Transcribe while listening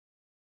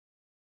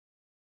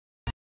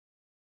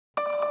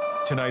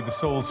Tonight, the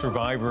sole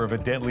survivor of a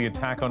deadly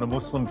attack on a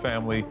Muslim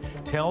family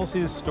tells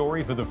his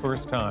story for the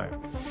first time.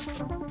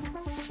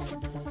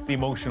 The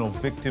emotional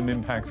victim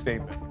impact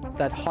statement.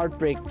 That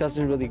heartbreak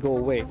doesn't really go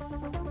away.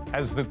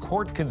 As the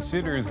court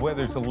considers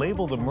whether to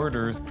label the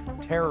murders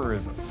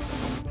terrorism.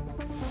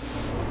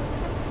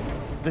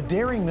 The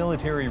daring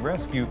military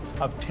rescue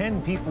of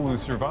 10 people who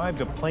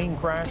survived a plane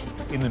crash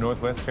in the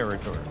Northwest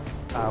Territories.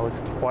 It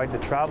was quite the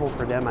travel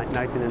for them at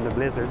night and in the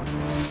blizzard.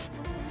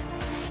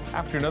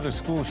 After another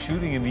school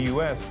shooting in the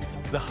U.S.,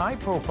 the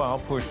high-profile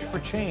push for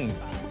change.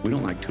 We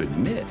don't like to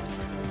admit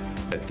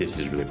that this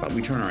is really bad.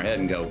 We turn our head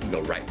and go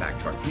right back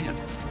to our pen.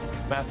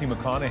 Matthew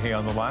McConaughey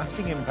on the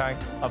lasting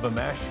impact of a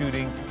mass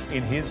shooting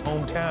in his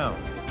hometown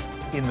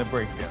in the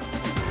breakdown.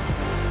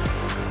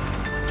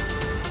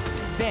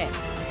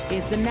 This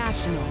is The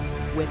National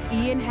with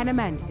Ian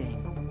Hennemanson.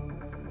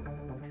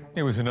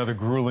 It was another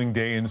grueling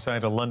day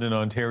inside a London,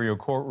 Ontario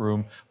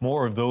courtroom.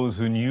 More of those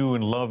who knew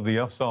and loved the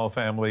Afzaal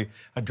family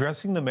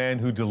addressing the man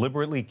who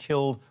deliberately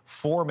killed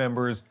 4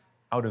 members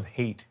out of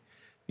hate.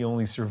 The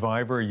only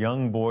survivor, a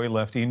young boy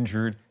left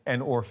injured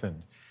and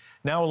orphaned.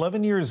 Now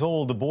 11 years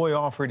old, the boy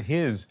offered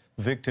his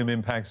victim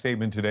impact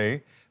statement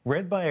today.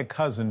 Read by a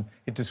cousin,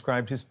 it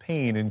described his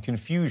pain and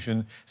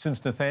confusion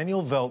since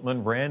Nathaniel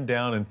Veltman ran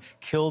down and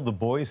killed the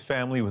boy's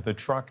family with a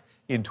truck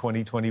in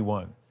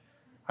 2021.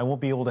 I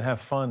won't be able to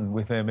have fun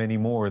with them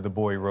anymore, the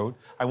boy wrote.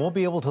 I won't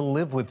be able to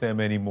live with them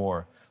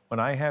anymore. When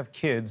I have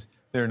kids,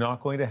 they're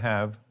not going to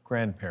have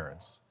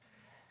grandparents.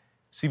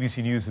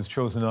 CBC News has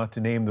chosen not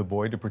to name the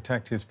boy to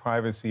protect his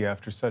privacy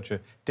after such a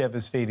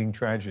devastating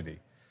tragedy.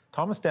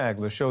 Thomas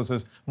Dagla shows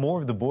us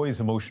more of the boy's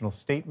emotional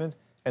statement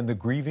and the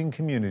grieving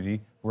community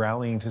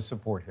rallying to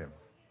support him.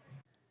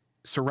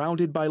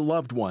 Surrounded by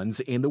loved ones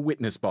in the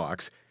witness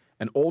box,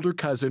 an older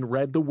cousin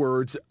read the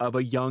words of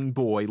a young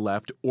boy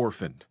left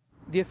orphaned.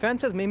 The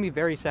offense has made me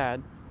very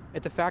sad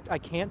at the fact I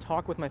can't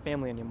talk with my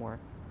family anymore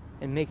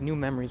and make new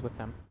memories with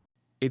them.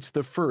 It's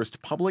the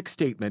first public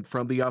statement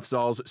from the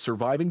Afzaal's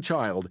surviving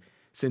child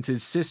since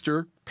his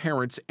sister,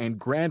 parents, and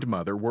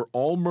grandmother were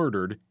all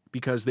murdered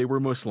because they were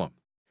Muslim.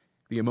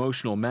 The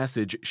emotional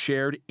message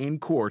shared in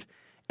court,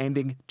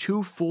 ending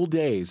 2 full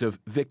days of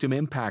victim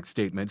impact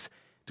statements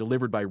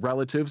delivered by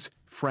relatives,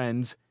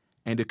 friends,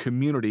 and a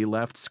community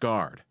left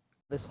scarred.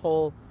 This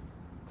whole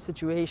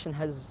situation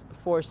has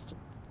forced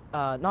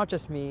not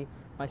just me,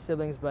 my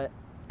siblings, but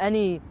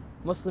any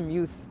Muslim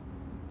youth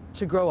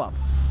to grow up.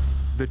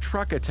 The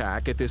truck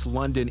attack at this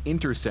London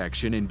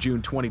intersection in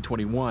June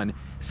 2021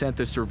 sent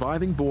the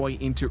surviving boy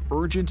into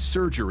urgent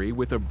surgery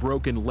with a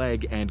broken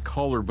leg and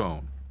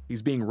collarbone.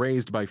 He's being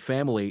raised by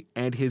family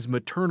and his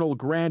maternal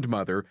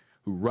grandmother,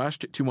 who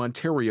rushed to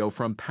Ontario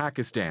from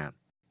Pakistan.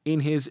 In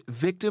his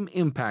victim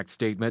impact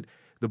statement,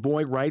 the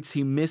boy writes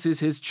he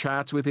misses his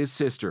chats with his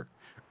sister,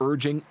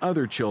 urging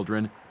other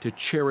children to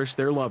cherish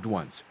their loved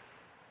ones.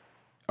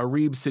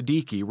 Arib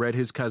Siddiqui read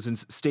his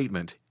cousin's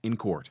statement in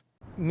court.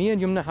 Me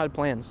and Yumna had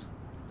plans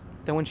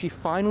that when she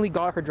finally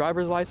got her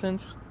driver's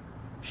license,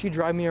 she'd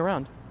drive me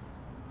around.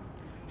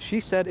 She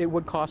said it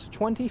would cost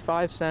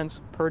 25 cents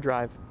per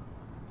drive.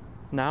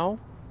 Now,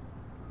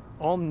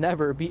 I'll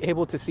never be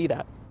able to see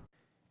that.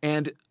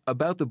 And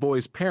about the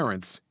boy's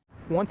parents.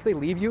 Once they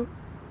leave you,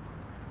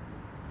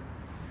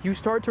 you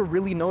start to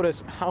really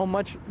notice how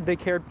much they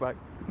cared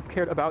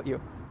about you.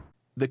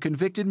 The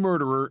convicted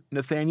murderer,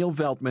 Nathaniel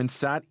Veltman,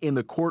 sat in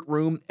the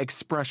courtroom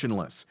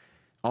expressionless.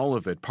 All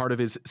of it part of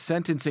his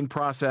sentencing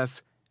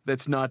process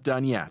that's not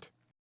done yet.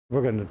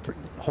 We're going to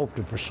hope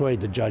to persuade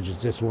the judges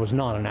this was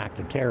not an act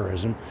of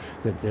terrorism,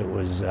 that it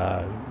was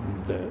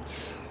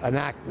an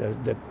act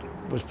that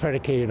was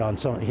predicated on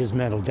his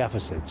mental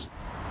deficits.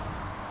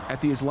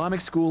 At the Islamic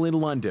school in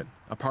London,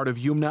 a part of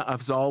Yumna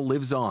Afzaal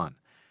lives on.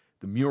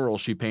 The mural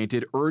she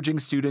painted urging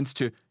students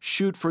to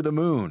shoot for the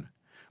moon.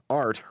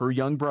 Art her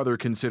young brother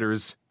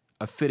considers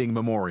a fitting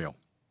memorial.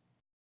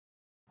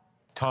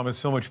 Thomas,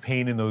 so much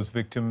pain in those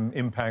victim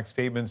impact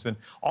statements, and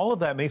all of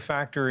that may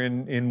factor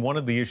in one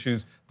of the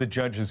issues the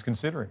judge is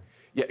considering.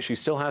 Yeah, she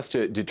still has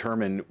to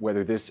determine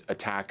whether this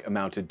attack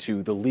amounted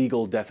to the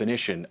legal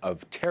definition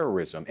of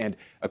terrorism. And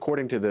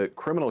according to the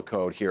criminal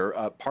code here,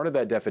 part of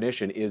that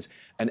definition is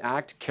an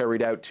act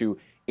carried out to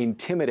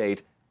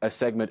intimidate a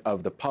segment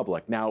of the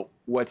public. Now,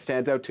 what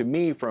stands out to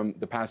me from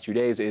the past 2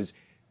 days is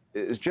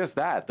just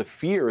that, the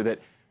fear that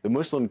the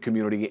Muslim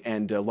community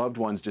and loved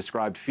ones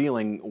described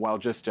feeling while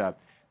just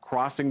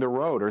crossing the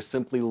road or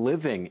simply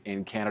living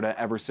in Canada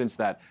ever since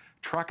that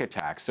truck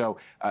attack. So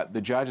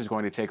the judge is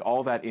going to take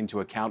all that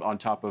into account on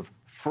top of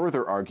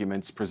further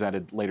arguments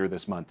presented later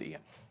this month, Ian.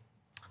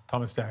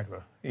 Thomas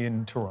Dagla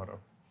in Toronto.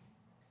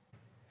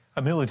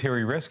 A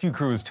military rescue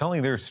crew is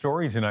telling their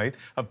story tonight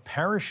of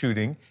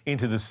parachuting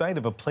into the site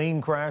of a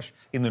plane crash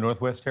in the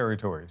Northwest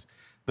Territories.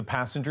 The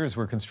passengers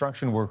were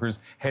construction workers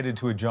headed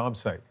to a job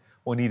site.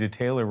 Juanita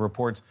Taylor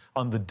reports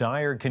on the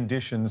dire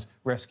conditions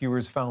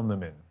rescuers found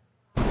them in.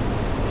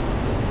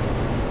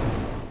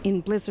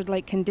 In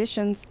blizzard-like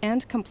conditions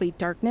and complete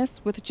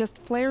darkness, with just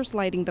flares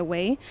lighting the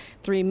way,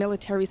 3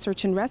 military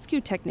search and rescue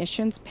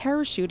technicians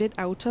parachuted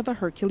out of a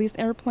Hercules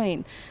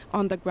airplane.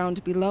 On the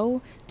ground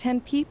below,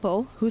 10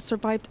 people who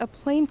survived a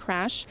plane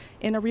crash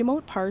in a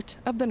remote part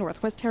of the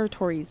Northwest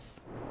Territories.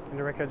 In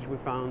the wreckage, we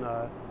found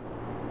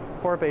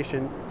 4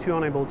 patients, 2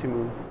 unable to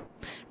move.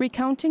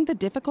 Recounting the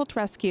difficult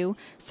rescue,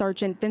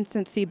 Sergeant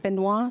Vincent C.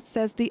 Benoit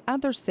says the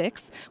other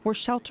 6 were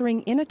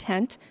sheltering in a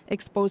tent,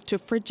 exposed to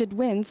frigid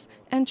winds,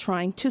 and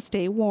trying to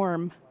stay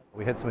warm.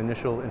 We had some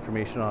initial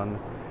information on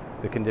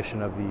the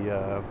condition of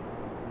the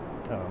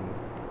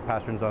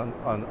passengers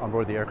on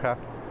board the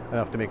aircraft,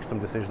 enough to make some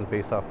decisions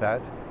based off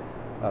that.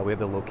 We had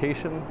the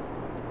location,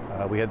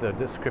 we had the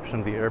description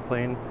of the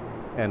airplane,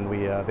 and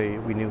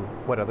we knew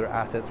what other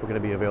assets were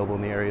going to be available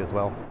in the area as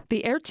well.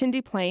 The Air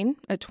Tindy plane,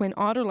 a twin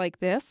otter like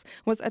this,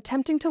 was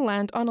attempting to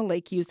land on a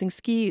lake using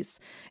skis.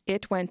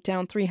 It went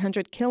down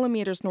 300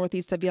 kilometers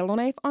northeast of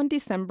Yellowknife on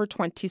December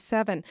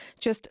 27,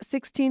 just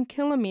 16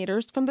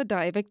 kilometers from the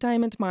Diavik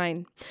diamond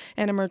mine.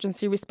 An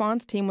emergency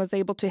response team was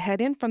able to head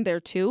in from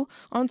there too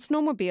on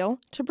snowmobile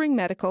to bring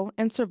medical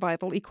and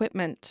survival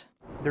equipment.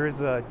 There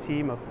is a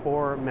team of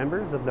 4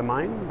 members of the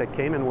mine that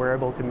came and were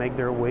able to make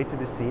their way to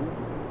the scene.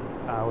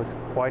 It was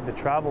quite the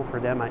travel for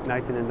them at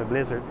night and in the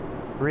blizzard.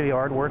 Really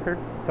hard worker,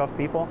 tough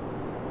people,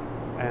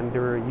 and they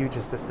were a huge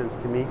assistance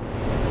to me.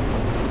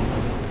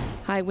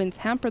 High winds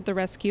hampered the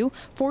rescue,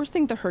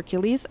 forcing the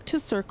Hercules to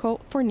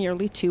circle for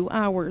nearly 2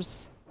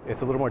 hours.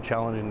 It's a little more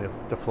challenging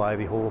to fly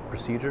the whole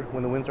procedure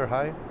when the winds are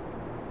high.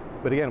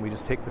 But again, we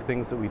just take the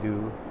things that we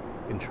do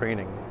in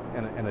training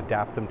and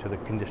adapt them to the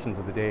conditions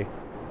of the day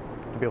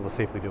to be able to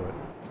safely do it.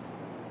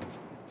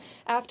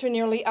 After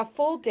nearly a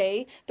full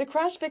day, the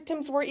crash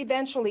victims were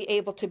eventually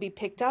able to be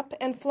picked up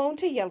and flown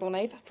to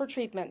Yellowknife for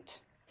treatment.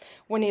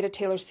 Juanita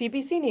Taylor,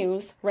 CBC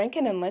News,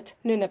 Rankin Inlet,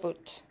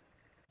 Nunavut.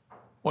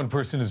 One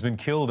person has been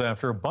killed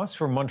after a bus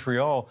from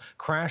Montreal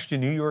crashed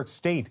in New York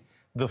State.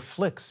 The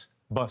Flix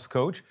bus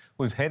coach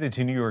was headed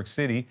to New York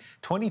City.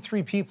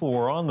 23 people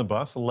were on the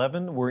bus,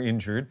 11 were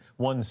injured,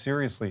 1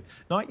 seriously.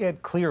 Not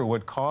yet clear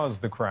what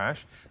caused the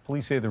crash.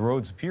 Police say the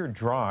roads appeared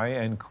dry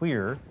and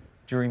clear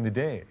during the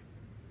day.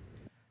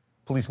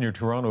 Police near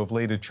Toronto have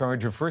laid a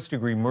charge of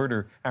first-degree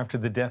murder after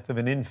the death of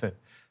an infant.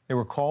 They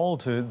were called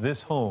to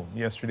this home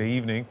yesterday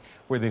evening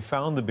where they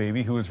found the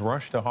baby, who was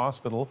rushed to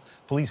hospital.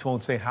 Police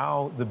won't say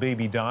how the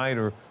baby died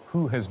or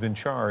who has been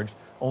charged,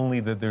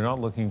 only that they're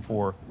not looking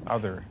for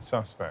other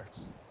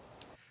suspects.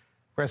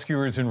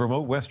 Rescuers in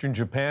remote western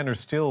Japan are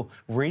still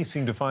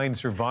racing to find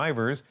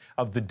survivors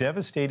of the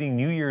devastating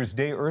New Year's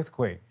Day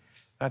earthquake.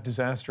 That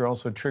disaster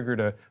also triggered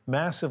a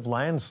massive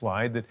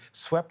landslide that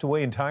swept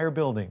away entire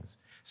buildings.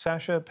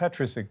 Sasha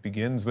Petrusik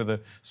begins with a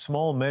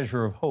small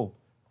measure of hope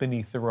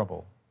beneath the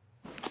rubble.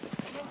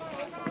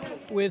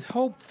 With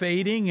hope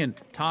fading and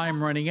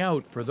time running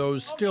out for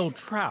those still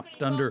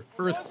trapped under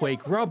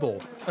earthquake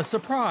rubble, a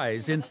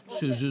surprise in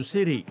Suzu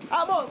City.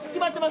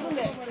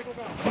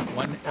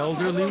 One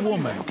elderly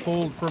woman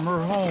pulled from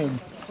her home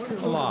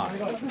alive.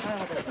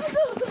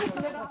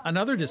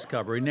 Another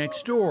discovery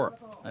next door,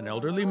 an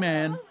elderly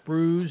man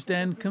bruised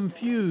and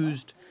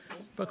confused,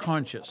 but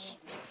conscious.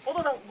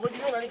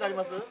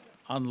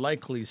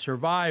 Unlikely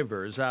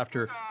survivors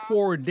after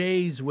 4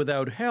 days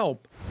without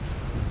help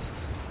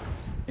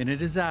in a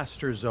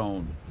disaster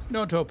zone.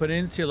 Noto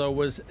Peninsula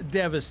was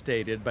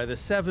devastated by the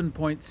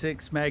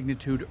 7.6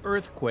 magnitude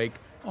earthquake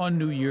on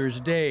New Year's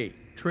Day,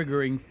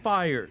 triggering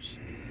fires.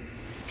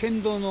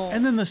 And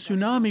then the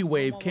tsunami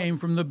wave came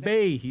from the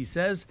bay, he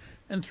says,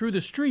 and through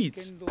the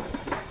streets.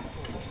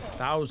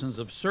 Thousands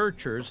of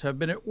searchers have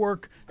been at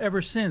work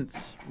ever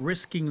since,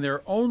 risking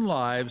their own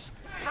lives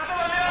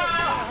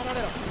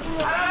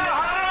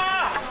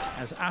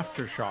as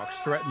aftershocks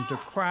threaten to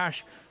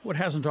crash what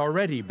hasn't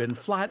already been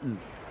flattened.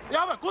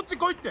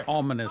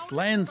 Ominous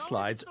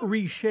landslides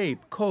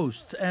reshape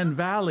coasts and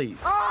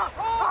valleys.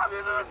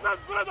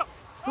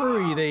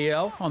 Hurry, they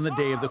yell on the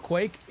day of the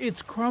quake.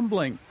 It's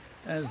crumbling,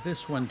 as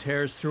this one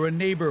tears through a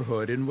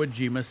neighborhood in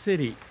Wajima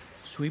City,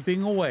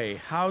 sweeping away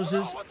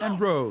houses and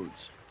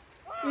roads.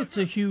 It's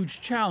a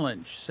huge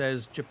challenge,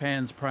 says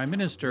Japan's Prime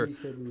Minister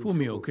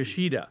Fumio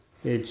Kishida.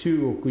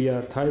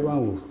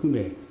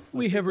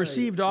 We have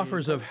received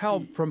offers of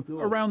help from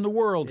around the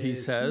world, he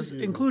says,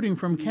 including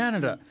from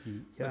Canada,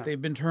 but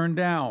they've been turned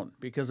down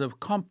because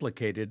of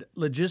complicated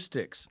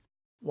logistics.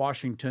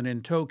 Washington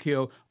and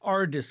Tokyo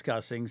are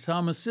discussing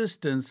some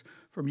assistance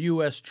from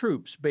U.S.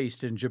 troops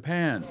based in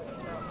Japan,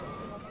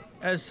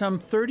 as some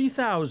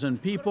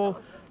 30,000 people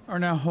are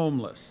now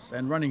homeless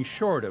and running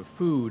short of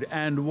food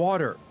and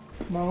water,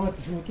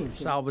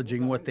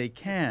 salvaging what they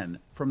can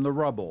from the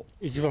rubble.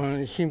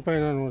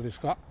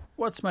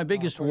 What's my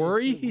biggest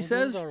worry, he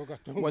says,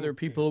 whether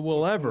people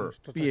will ever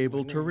be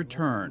able to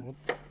return.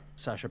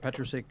 Sasha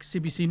Petrusik,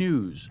 CBC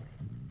News,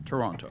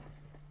 Toronto.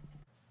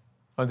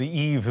 On the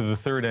eve of the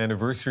 3rd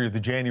anniversary of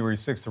the January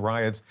 6th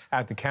riots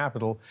at the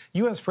Capitol,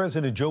 U.S.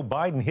 President Joe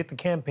Biden hit the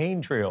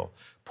campaign trail,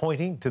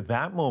 pointing to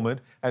that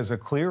moment as a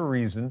clear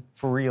reason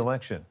for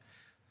re-election.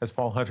 As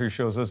Paul Hunter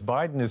shows us,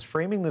 Biden is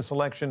framing this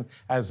election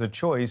as a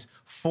choice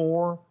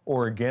for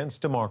or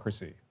against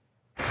democracy.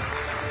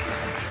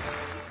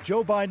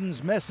 Joe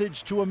Biden's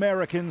message to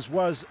Americans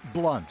was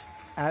blunt.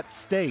 At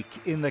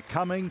stake in the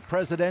coming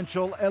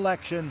presidential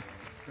election,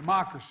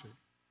 democracy,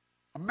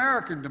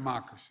 American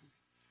democracy.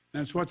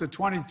 And it's what the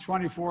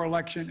 2024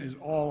 election is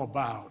all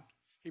about.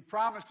 He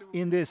promised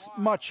in this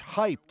much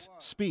hyped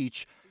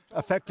speech,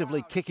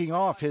 effectively kicking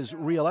off his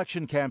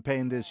re-election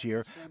campaign this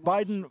year,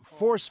 Biden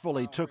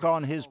forcefully took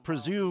on his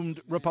presumed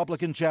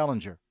Republican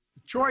challenger.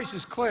 The choice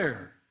is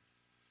clear.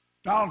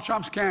 Donald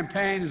Trump's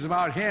campaign is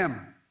about him,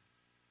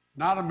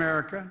 not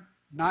America,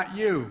 not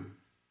you.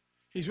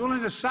 He's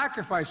willing to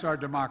sacrifice our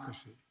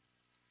democracy,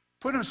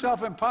 put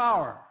himself in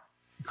power.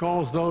 He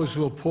calls those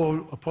who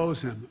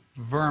oppose him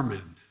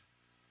vermin.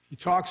 He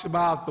talks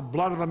about the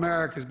blood of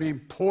America as being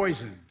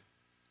poisoned,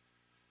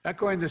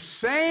 echoing the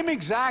same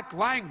exact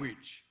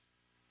language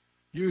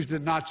used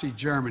in Nazi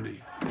Germany.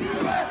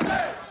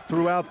 USA!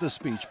 Throughout the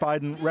speech,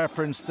 Biden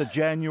referenced the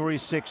January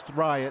 6th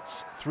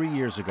riots 3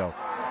 years ago.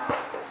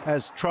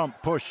 As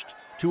Trump pushed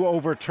to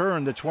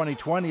overturn the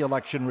 2020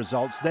 election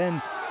results,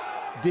 then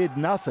did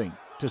nothing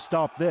to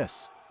stop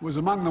this. It was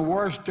among the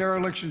worst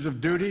derelictions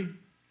of duty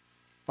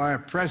by a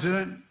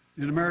president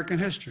in American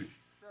history.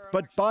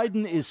 But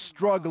Biden is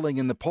struggling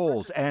in the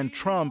polls, and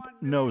Trump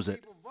knows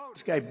it.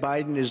 This guy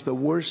Biden is the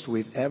worst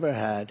we've ever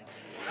had,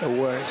 the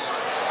worst.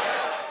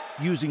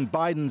 Using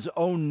Biden's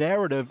own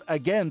narrative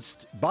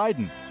against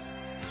Biden.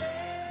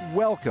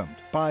 Welcomed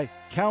by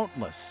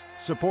countless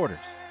supporters.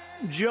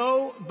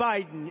 Joe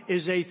Biden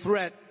is a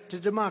threat to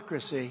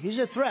democracy. He's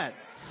a threat.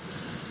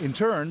 In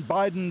turn,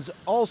 Biden's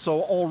also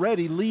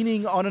already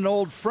leaning on an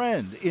old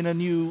friend in a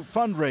new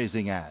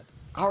fundraising ad.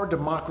 Our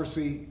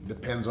democracy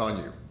depends on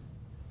you. It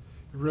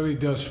really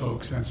does,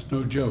 folks. That's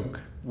no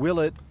joke. Will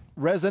it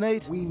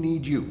resonate? We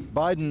need you.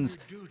 Biden's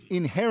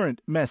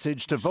inherent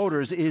message to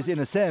voters is, in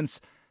a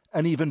sense,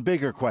 an even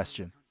bigger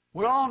question.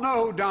 We all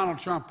know who Donald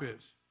Trump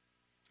is.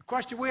 The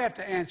question we have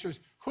to answer is,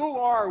 who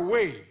are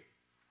we?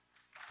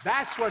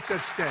 That's what's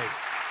at stake.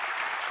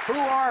 Who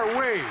are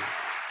we?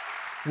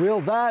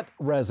 Will that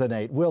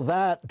resonate? Will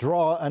that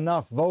draw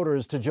enough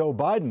voters to Joe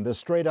Biden? The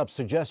straight-up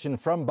suggestion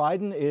from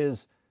Biden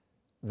is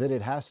that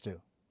it has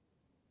to.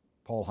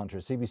 Paul Hunter,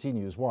 CBC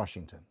News,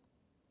 Washington.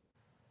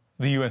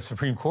 The U.S.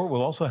 Supreme Court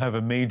will also have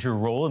a major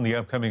role in the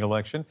upcoming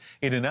election.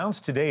 It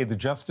announced today the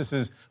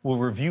justices will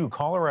review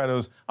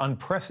Colorado's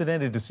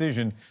unprecedented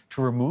decision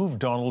to remove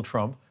Donald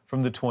Trump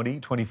from the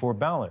 2024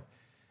 ballot.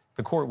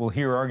 The court will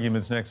hear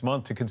arguments next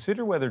month to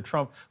consider whether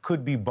Trump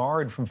could be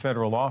barred from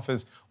federal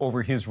office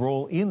over his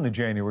role in the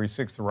January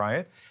 6th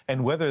riot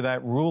and whether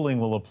that ruling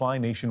will apply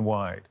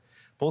nationwide.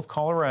 Both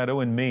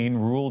Colorado and Maine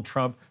ruled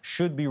Trump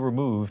should be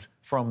removed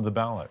from the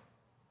ballot.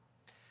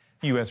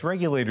 U.S.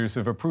 regulators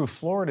have approved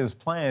Florida's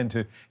plan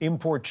to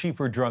import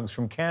cheaper drugs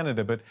from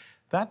Canada, but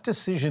that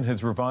decision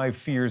has revived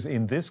fears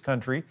in this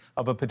country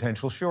of a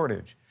potential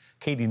shortage.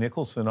 Katie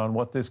Nicholson on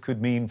what this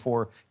could mean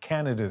for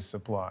Canada's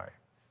supply.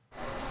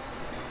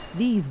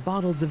 These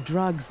bottles of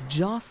drugs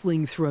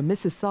jostling through a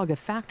Mississauga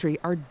factory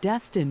are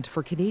destined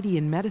for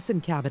Canadian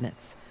medicine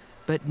cabinets,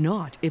 but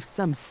not if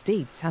some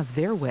states have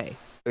their way.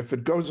 If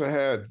it goes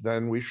ahead,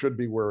 then we should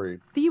be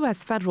worried. The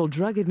U.S. Federal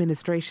Drug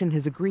Administration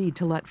has agreed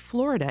to let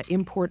Florida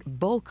import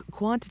bulk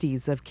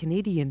quantities of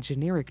Canadian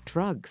generic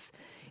drugs,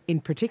 in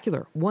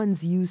particular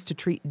ones used to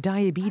treat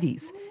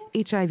diabetes,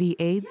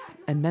 HIV/AIDS,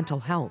 and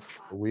mental health.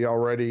 We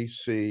already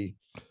see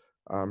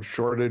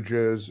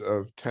shortages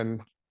of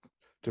 10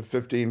 to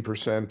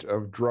 15%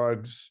 of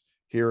drugs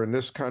here in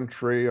this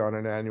country on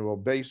an annual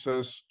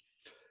basis,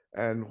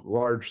 and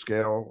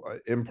large-scale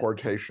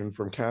importation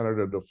from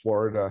Canada to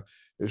Florida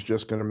is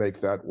just going to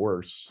make that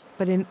worse.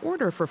 But in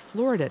order for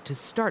Florida to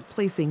start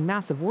placing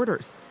massive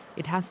orders,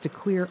 it has to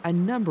clear a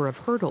number of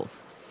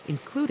hurdles,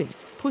 including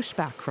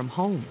pushback from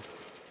home.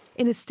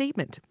 In a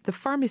statement, the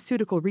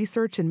Pharmaceutical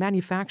Research and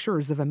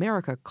Manufacturers of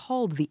America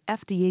called the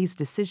FDA's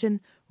decision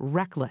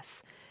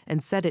reckless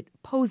and said it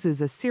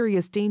poses a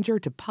serious danger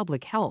to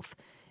public health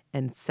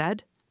and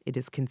said it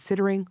is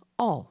considering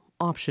all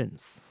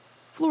options.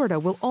 Florida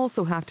will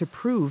also have to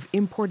prove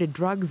imported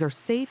drugs are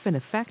safe and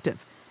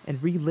effective and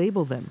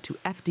relabel them to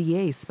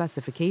FDA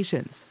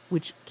specifications,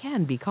 which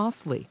can be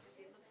costly.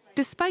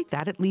 Despite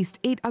that, at least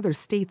 8 other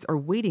states are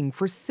waiting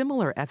for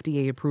similar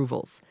FDA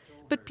approvals.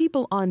 But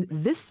people on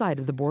this side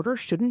of the border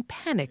shouldn't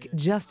panic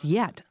just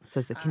yet,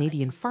 says the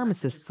Canadian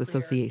Pharmacists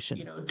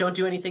Association. Don't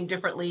do anything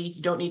differently.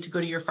 You don't need to go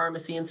to your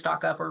pharmacy and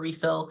stock up or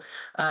refill.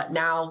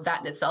 Now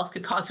that in itself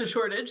could cause a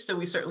shortage, so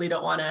we certainly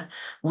don't want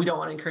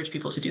to encourage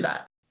people to do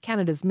that.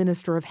 Canada's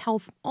Minister of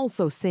Health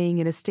also saying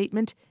in a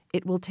statement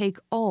it will take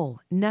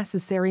all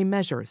necessary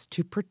measures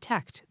to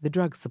protect the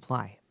drug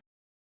supply.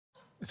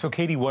 So,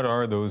 Katie, what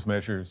are those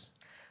measures?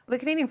 The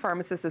Canadian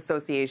Pharmacists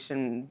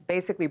Association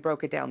basically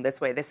broke it down this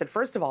way. They said,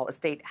 first of all, a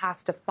state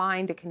has to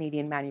find a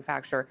Canadian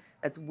manufacturer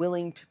that's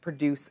willing to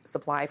produce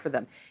supply for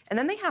them. And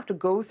then they have to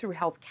go through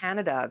Health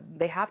Canada.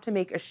 They have to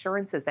make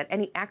assurances that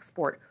any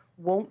export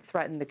won't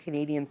threaten the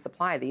Canadian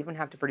supply. They even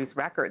have to produce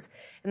records.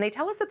 And they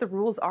tell us that the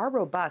rules are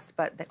robust,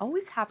 but they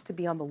always have to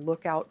be on the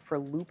lookout for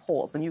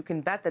loopholes. And you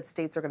can bet that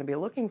states are going to be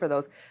looking for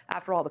those.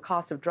 After all, the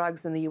cost of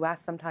drugs in the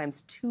U.S.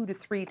 sometimes 2 to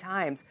 3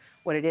 times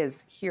what it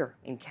is here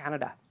in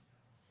Canada.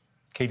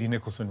 Katie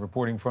Nicholson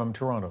reporting from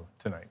Toronto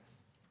tonight.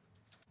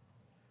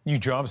 New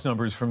jobs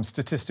numbers from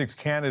Statistics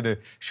Canada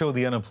show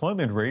the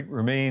unemployment rate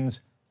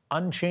remains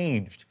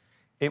unchanged.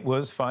 It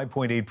was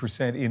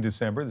 5.8% in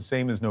December, the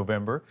same as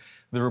November.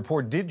 The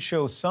report did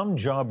show some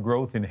job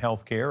growth in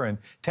healthcare and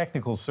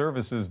technical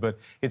services, but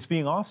it's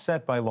being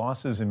offset by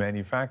losses in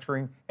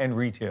manufacturing and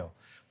retail.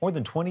 More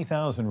than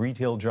 20,000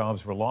 retail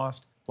jobs were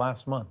lost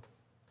last month.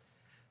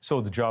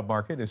 So the job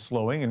market is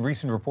slowing, and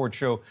recent reports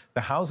show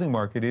the housing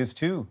market is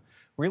too.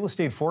 Real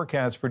estate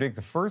forecasts predict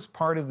the first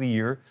part of the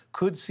year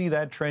could see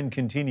that trend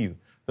continue,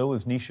 though,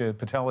 as Nisha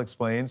Patel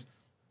explains,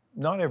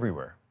 not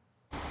everywhere.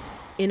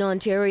 In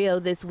Ontario,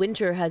 this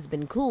winter has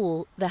been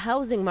cool, the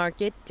housing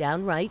market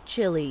downright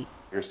chilly.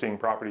 You're seeing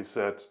properties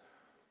sit,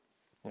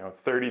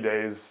 30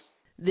 days.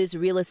 This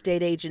real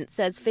estate agent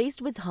says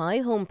faced with high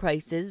home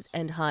prices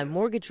and high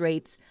mortgage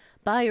rates,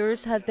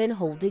 buyers have been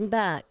holding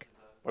back.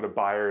 What a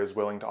buyer is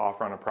willing to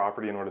offer on a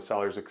property and what a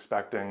seller is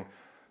expecting,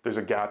 there's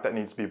a gap that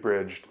needs to be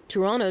bridged.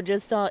 Toronto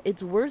just saw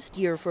its worst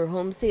year for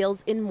home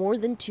sales in more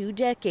than 2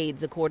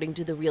 decades, according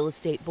to the Real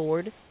Estate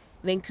Board.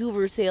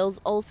 Vancouver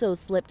sales also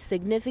slipped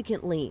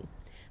significantly.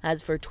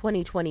 As for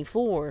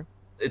 2024,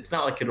 it's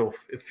not like it'll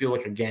feel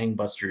like a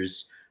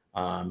gangbusters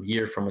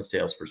year from a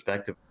sales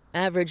perspective.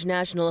 Average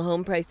national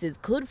home prices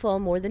could fall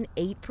more than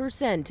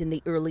 8% in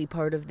the early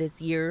part of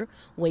this year,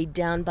 weighed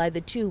down by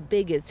the 2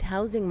 biggest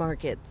housing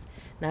markets.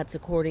 That's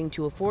according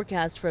to a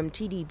forecast from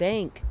TD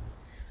Bank.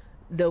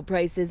 Though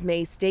prices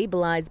may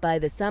stabilize by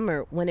the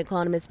summer, when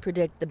economists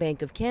predict the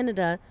Bank of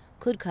Canada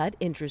could cut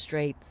interest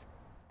rates.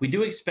 We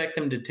do expect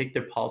them to take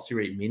their policy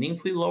rate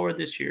meaningfully lower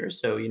this year.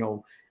 So,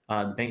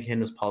 the Bank of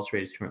Canada's policy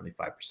rate is currently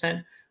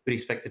 5%. We'd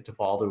expect it to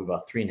fall to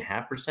about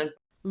 3.5%.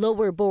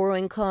 Lower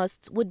borrowing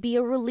costs would be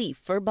a relief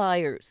for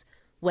buyers.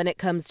 When it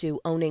comes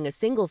to owning a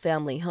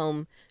single-family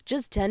home,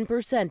 just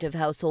 10% of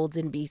households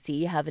in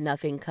BC have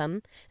enough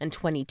income and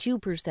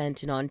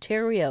 22% in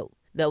Ontario,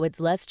 though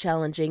it's less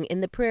challenging in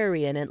the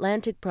Prairie and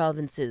Atlantic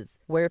provinces,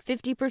 where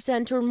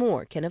 50% or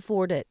more can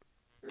afford it.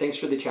 Thanks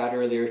for the chat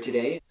earlier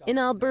today. In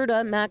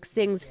Alberta, Max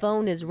Singh's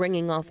phone is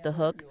ringing off the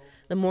hook.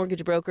 The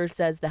mortgage broker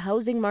says the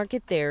housing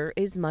market there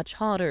is much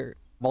hotter.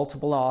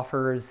 Multiple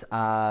offers,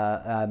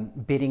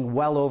 bidding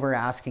well over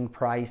asking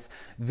price,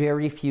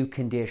 very few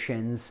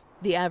conditions.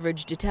 The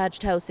average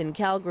detached house in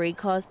Calgary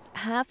costs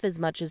half as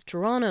much as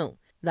Toronto.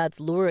 That's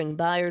luring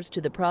buyers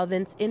to the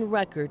province in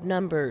record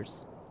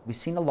numbers. We've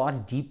seen a lot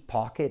of deep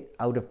pocket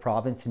out of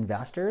province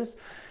investors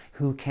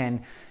who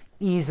can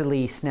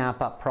easily snap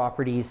up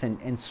properties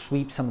and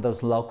sweep some of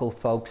those local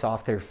folks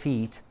off their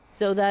feet.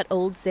 So that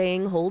old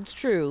saying holds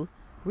true.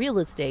 Real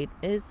estate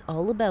is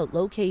all about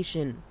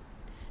location.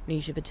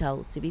 Nisha Patel,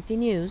 CBC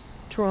News,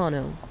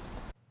 Toronto.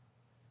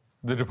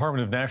 The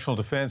Department of National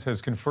Defense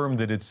has confirmed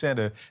that it sent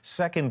a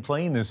second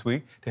plane this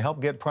week to help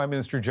get Prime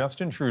Minister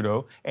Justin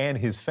Trudeau and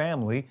his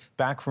family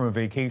back from a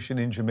vacation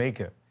in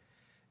Jamaica.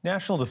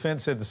 National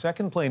Defense said the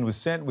second plane was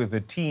sent with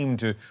a team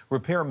to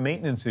repair a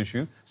maintenance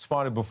issue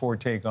spotted before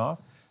takeoff.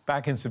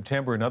 Back in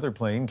September, another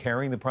plane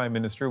carrying the Prime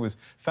Minister was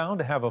found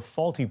to have a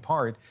faulty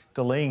part,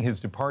 delaying his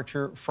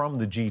departure from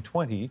the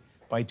G20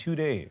 by 2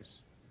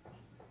 days.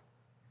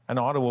 An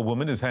Ottawa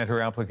woman has had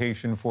her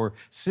application for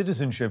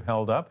citizenship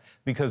held up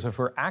because of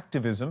her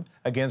activism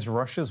against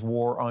Russia's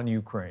war on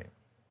Ukraine.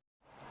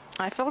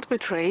 I felt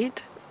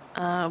betrayed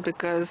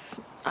because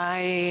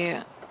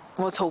I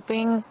was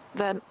hoping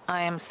that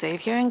I am safe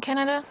here in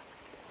Canada.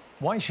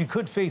 Why she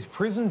could face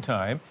prison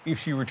time if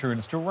she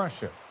returns to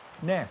Russia.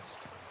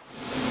 Next.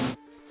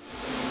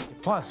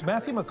 Plus,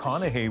 Matthew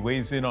McConaughey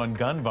weighs in on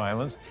gun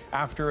violence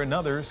after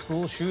another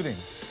school shooting.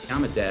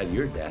 I'm a dad,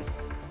 you're a dad.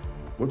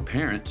 We're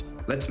parents.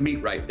 Let's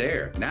meet right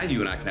there. Now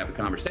you and I can have a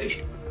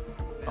conversation.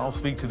 I'll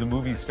speak to the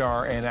movie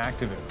star and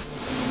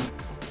activist.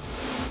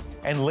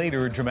 And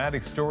later, a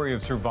dramatic story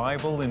of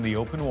survival in the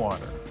open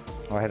water.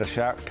 I had a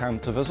shark come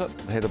to visit,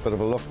 had a bit of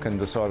a look and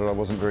decided I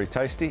wasn't very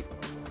tasty.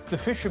 The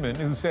fisherman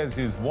who says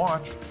his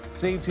watch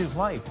saved his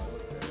life.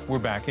 We're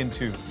back in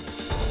 2.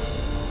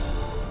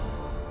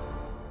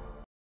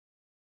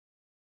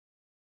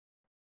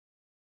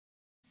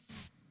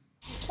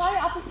 Sorry,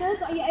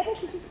 officers, are you able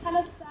to just tell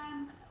us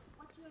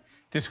what you...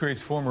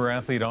 Disgraced former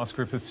athlete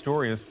Oscar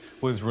Pistorius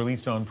was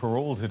released on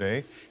parole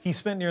today. He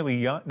spent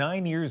nearly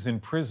 9 years in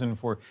prison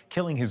for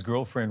killing his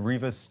girlfriend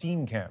Riva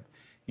Steenkamp.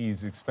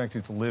 He's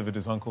expected to live at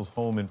his uncle's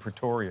home in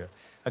Pretoria.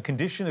 A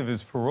condition of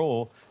his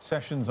parole,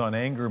 sessions on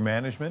anger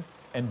management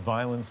and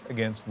violence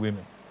against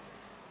women.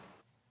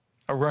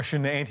 A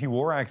Russian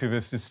anti-war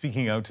activist is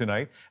speaking out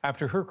tonight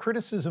after her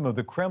criticism of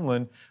the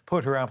Kremlin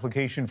put her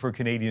application for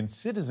Canadian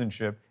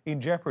citizenship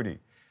in jeopardy.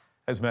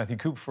 As Matthew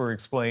Kupfer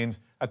explains,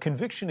 a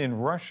conviction in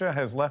Russia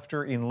has left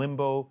her in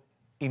limbo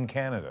in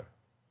Canada.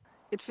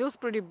 It feels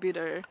pretty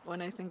bitter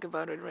when I think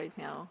about it right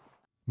now.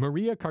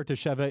 Maria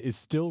Kartasheva is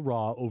still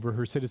raw over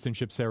her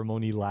citizenship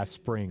ceremony last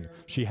spring.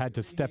 She had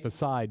to step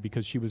aside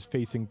because she was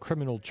facing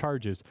criminal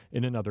charges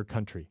in another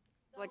country.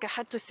 Like, I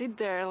had to sit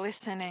there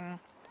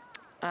listening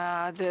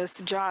this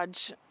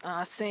judge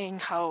saying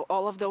how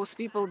all of those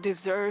people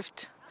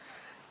deserved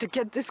to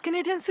get this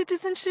Canadian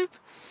citizenship,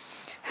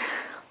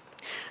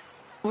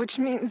 which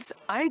means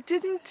I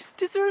didn't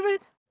deserve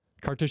it.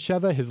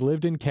 Kartasheva has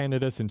lived in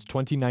Canada since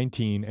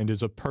 2019 and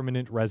is a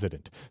permanent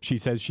resident. She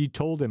says she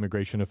told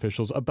immigration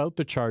officials about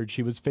the charge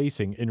she was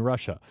facing in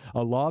Russia,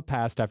 a law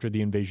passed after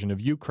the invasion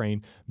of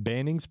Ukraine,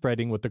 banning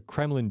spreading what the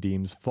Kremlin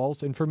deems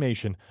false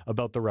information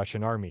about the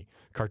Russian army.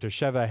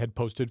 Kartasheva had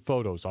posted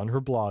photos on her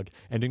blog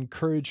and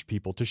encouraged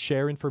people to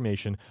share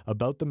information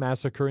about the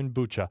massacre in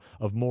Bucha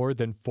of more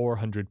than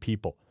 400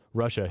 people.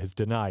 Russia has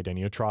denied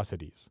any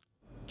atrocities.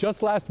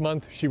 Just last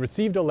month, she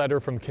received a letter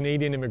from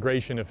Canadian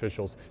immigration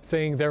officials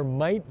saying there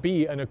might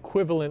be an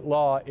equivalent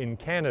law in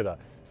Canada,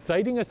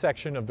 citing a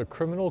section of the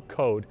Criminal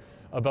Code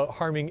about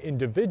harming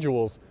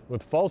individuals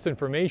with false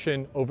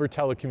information over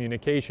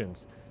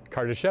telecommunications.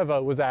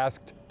 Kartasheva was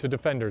asked to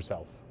defend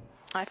herself.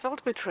 I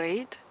felt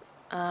betrayed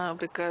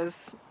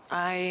because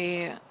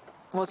I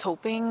was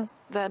hoping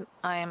that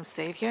I am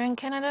safe here in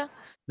Canada.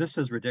 This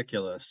is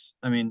ridiculous.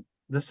 I mean,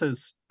 this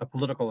is a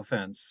political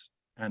offense,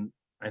 and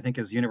I think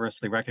is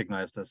universally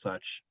recognized as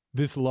such.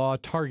 This law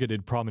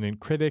targeted prominent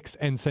critics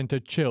and sent a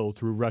chill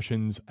through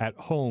Russians at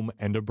home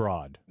and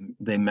abroad.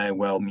 They may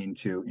well mean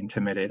to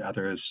intimidate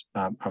others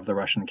of the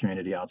Russian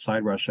community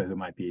outside Russia who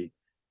might be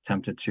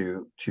tempted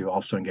to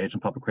also engage in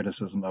public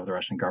criticism of the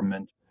Russian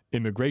government.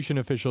 Immigration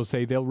officials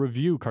say they'll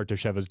review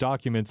Kartasheva's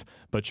documents,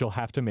 but she'll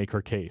have to make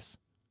her case.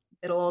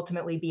 It'll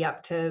ultimately be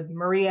up to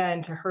Maria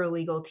and to her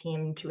legal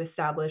team to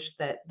establish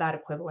that that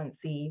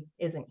equivalency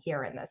isn't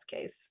here in this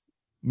case.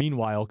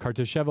 Meanwhile,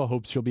 Kartasheva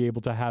hopes she'll be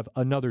able to have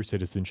another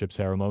citizenship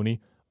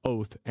ceremony,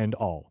 oath and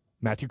all.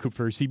 Matthew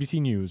Kupfer,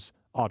 CBC News,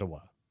 Ottawa.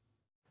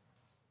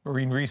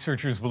 Marine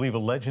researchers believe a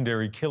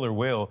legendary killer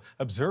whale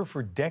observed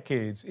for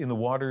decades in the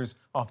waters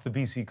off the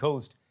BC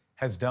coast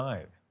has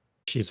died.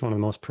 She's one of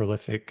the most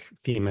prolific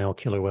female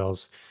killer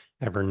whales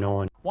ever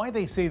known. Why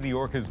they say the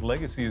orca's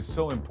legacy is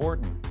so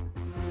important.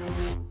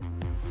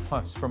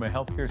 Plus, from a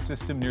healthcare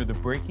system near the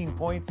breaking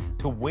point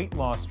to weight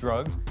loss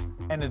drugs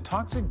and a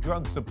toxic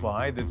drug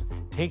supply that's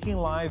taking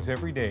lives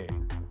every day.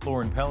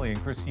 Lauren Pelly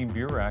and Christine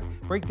Burak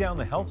break down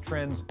the health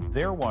trends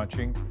they're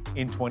watching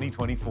in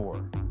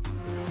 2024.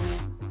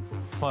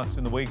 Plus,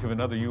 in the wake of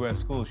another U.S.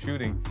 school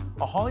shooting,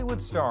 a Hollywood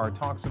star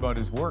talks about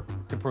his work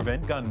to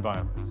prevent gun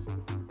violence.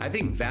 I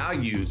think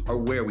values are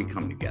where we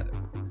come together.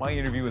 My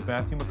interview with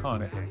Matthew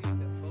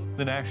McConaughey.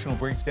 The National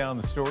breaks down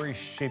the stories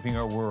shaping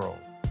our world.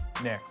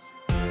 Next.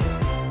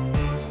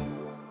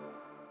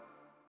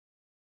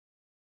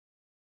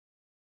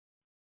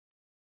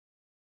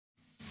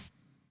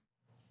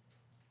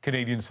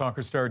 Canadian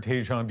soccer star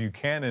Tajon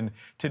Buchanan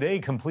today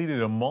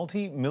completed a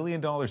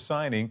multi-million-dollar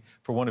signing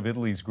for one of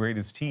Italy's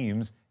greatest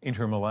teams,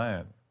 Inter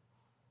Milan.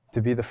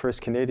 To be the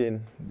first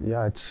Canadian,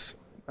 yeah, that's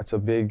a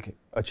big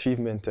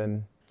achievement,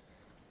 and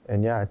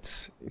yeah,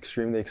 it's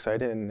extremely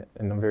exciting,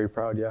 and I'm very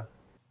proud, yeah.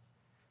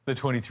 The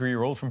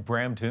 23-year-old from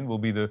Brampton will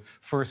be the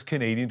first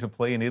Canadian to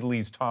play in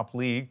Italy's top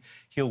league.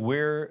 He'll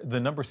wear the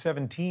number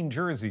 17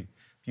 jersey.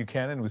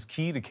 Buchanan was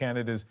key to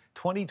Canada's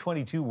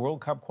 2022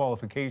 World Cup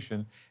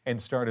qualification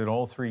and started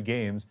all 3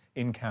 games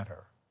in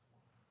Qatar.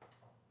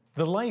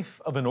 The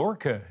life of an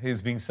orca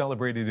is being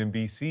celebrated in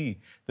BC.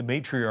 The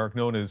matriarch,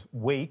 known as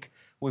Wake,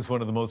 was one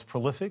of the most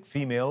prolific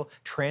female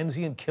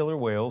transient killer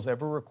whales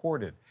ever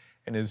recorded.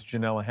 And as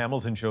Janella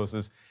Hamilton shows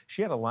us,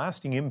 she had a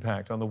lasting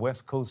impact on the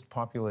West Coast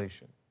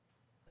population.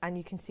 And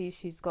you can see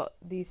she's got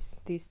these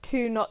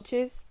 2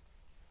 notches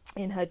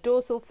in her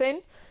dorsal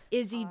fin.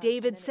 Izzy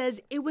David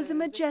says it was a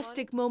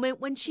majestic moment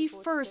when she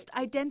first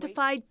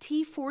identified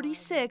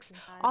T46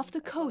 off the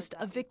coast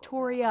of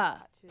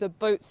Victoria. The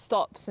boat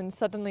stops and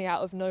suddenly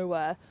out of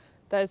nowhere,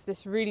 there's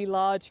this really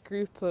large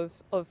group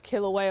of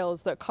killer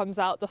whales that comes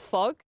out the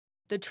fog.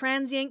 The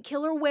transient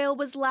killer whale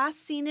was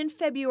last seen in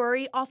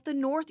February off the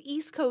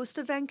northeast coast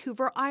of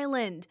Vancouver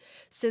Island.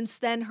 Since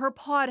then, her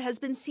pod has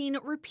been seen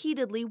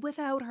repeatedly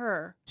without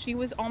her. She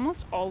was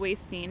almost always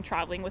seen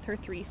traveling with her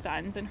 3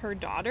 sons and her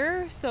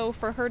daughter, so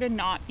for her to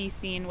not be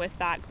seen with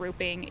that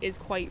grouping is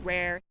quite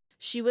rare.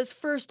 She was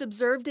first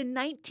observed in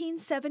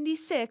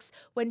 1976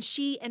 when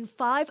she and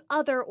 5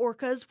 other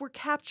orcas were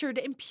captured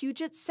in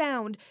Puget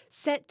Sound,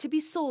 set to be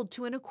sold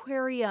to an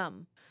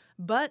aquarium.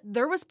 But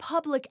there was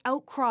public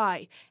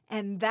outcry,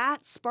 and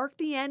that sparked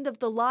the end of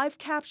the live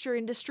capture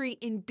industry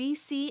in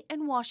BC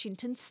and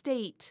Washington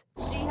state.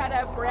 She had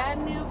a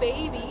brand new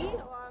baby.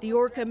 The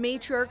orca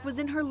matriarch was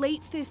in her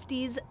late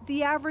 50s,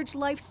 the average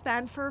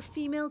lifespan for a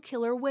female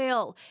killer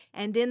whale.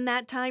 And in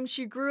that time,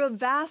 she grew a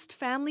vast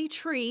family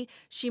tree.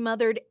 She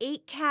mothered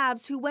 8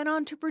 calves who went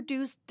on to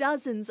produce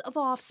dozens of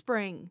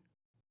offspring.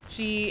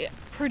 She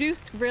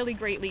produced really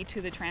greatly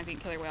to the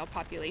transient killer whale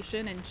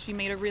population, and she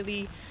made a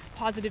really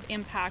positive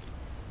impact.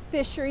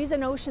 Fisheries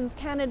and Oceans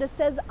Canada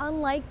says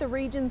unlike the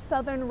region's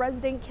southern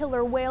resident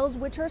killer whales,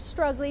 which are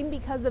struggling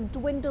because of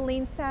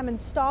dwindling salmon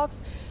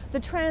stocks, the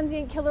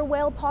transient killer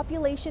whale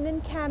population in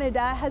Canada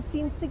has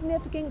seen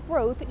significant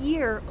growth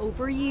year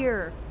over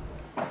year.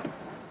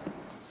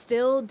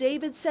 Still,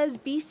 David says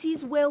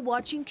BC's whale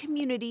watching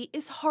community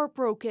is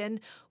heartbroken,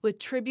 with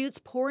tributes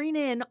pouring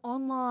in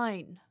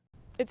online.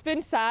 It's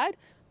been sad,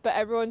 but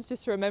everyone's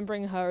just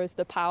remembering her as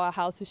the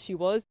powerhouse as she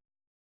was.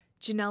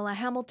 Janella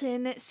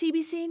Hamilton,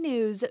 CBC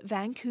News,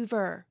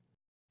 Vancouver.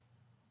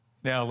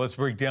 Now let's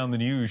break down the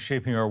news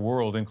shaping our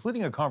world,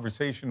 including a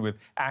conversation with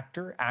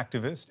actor,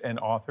 activist, and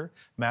author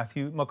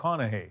Matthew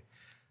McConaughey.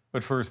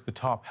 But first, the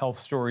top health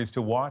stories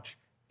to watch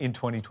in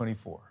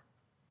 2024.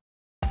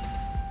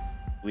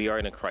 We are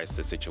in a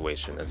crisis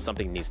situation and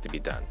something needs to be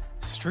done.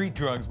 Street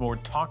drugs more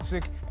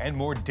toxic and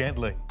more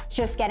deadly. It's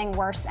just getting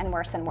worse and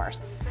worse and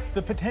worse.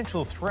 The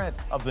potential threat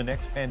of the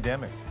next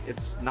pandemic.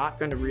 It's not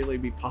going to really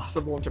be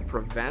possible to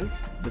prevent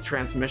the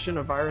transmission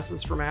of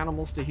viruses from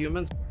animals to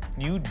humans.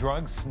 New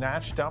drugs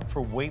snatched up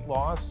for weight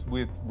loss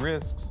with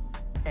risks,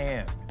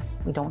 and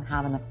we don't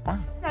have enough staff.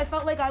 I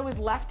felt like I was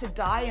left to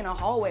die in a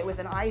hallway with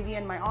an IV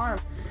in my arm.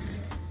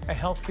 A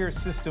healthcare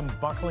system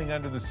buckling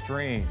under the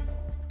strain.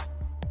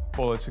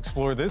 Well, let's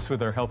explore this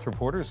with our health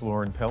reporters,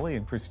 Lauren Pelly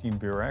and Christine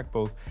Burak,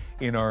 both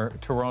in our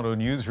Toronto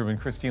newsroom. And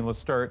Christine, let's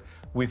start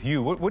with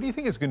you. What do you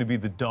think is going to be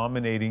the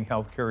dominating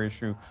healthcare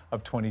issue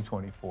of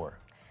 2024?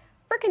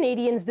 For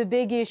Canadians, the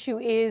big issue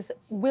is,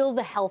 will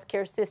the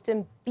healthcare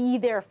system be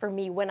there for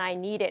me when I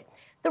need it?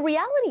 The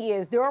reality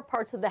is there are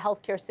parts of the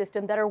healthcare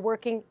system that are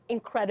working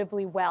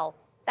incredibly well.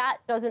 That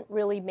doesn't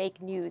really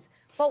make news.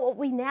 But what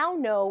we now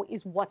know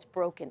is what's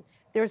broken.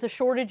 There's a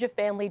shortage of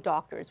family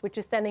doctors, which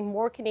is sending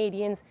more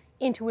Canadians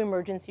into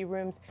emergency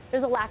rooms.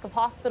 There's a lack of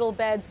hospital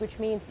beds, which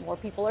means more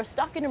people are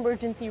stuck in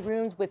emergency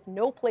rooms with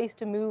no place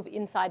to move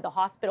inside the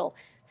hospital.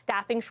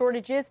 Staffing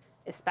shortages,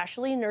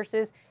 especially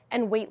nurses,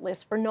 and wait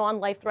lists for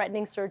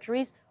non-life-threatening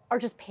surgeries are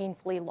just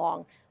painfully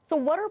long. So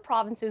what are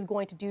provinces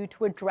going to do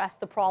to address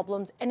the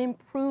problems and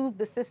improve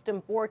the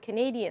system for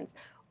Canadians?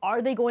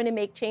 Are they going to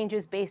make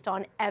changes based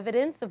on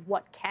evidence of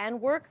what can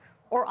work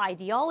or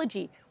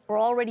ideology? We're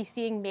already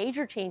seeing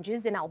major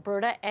changes in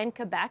Alberta and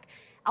Quebec.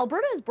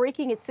 Alberta is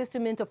breaking its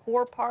system into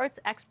 4 parts.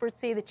 Experts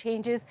say the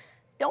changes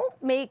don't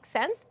make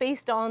sense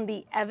based on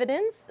the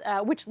evidence,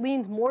 which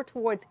leans more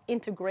towards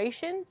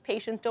integration.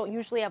 Patients don't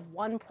usually have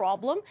one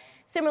problem.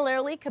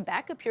 Similarly,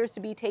 Quebec appears to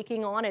be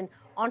taking on an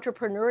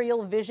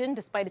entrepreneurial vision,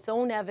 despite its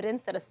own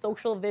evidence that a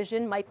social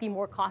vision might be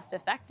more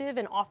cost-effective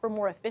and offer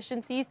more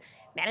efficiencies.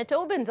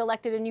 Manitobans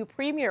elected a new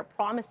premier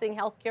promising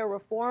healthcare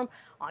reform.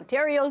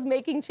 Ontario's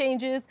making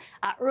changes.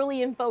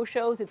 Early info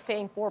shows it's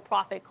paying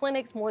for-profit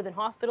clinics more than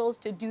hospitals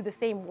to do the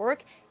same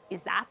work.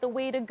 Is that the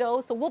way to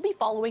go? So we'll be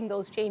following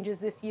those changes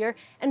this year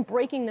and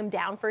breaking them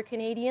down for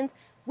Canadians.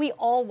 We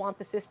all want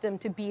the system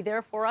to be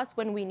there for us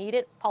when we need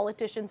it.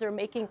 Politicians are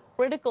making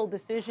critical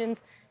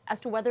decisions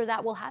as to whether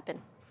that will happen.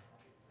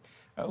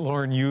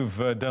 Lauren, you've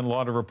done a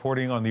lot of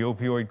reporting on the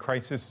opioid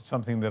crisis. It's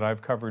something that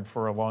I've covered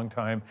for a long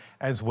time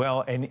as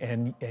well.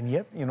 And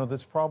yet, you know,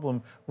 this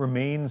problem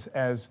remains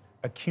as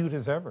acute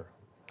as ever.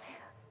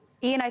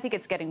 Ian, I think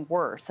it's getting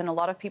worse, and a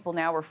lot of people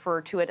now refer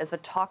to it as a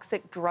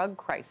toxic drug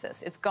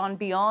crisis. It's gone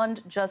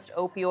beyond just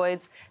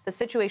opioids. The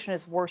situation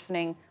is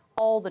worsening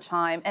all the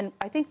time, and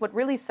I think what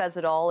really says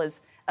it all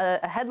is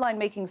a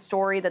headline-making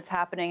story that's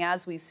happening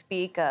as we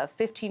speak. A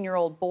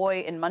 15-year-old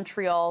boy in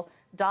Montreal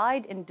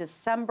died in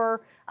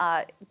December.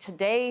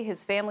 Today,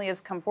 his family has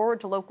come forward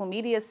to local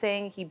media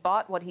saying he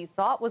bought what he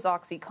thought was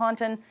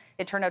OxyContin.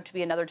 It turned out to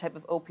be another type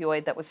of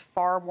opioid that was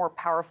far more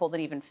powerful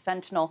than even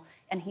fentanyl,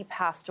 and he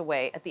passed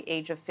away at the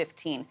age of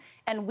 15.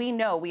 And we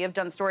know, we have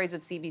done stories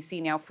with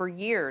CBC now for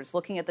years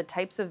looking at the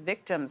types of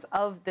victims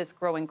of this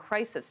growing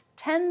crisis.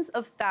 Tens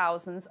of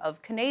thousands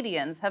of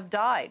Canadians have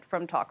died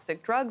from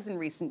toxic drugs in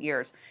recent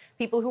years.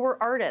 People who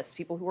were artists,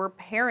 people who were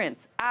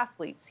parents,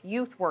 athletes,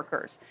 youth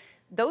workers.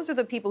 Those are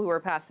the people who are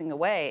passing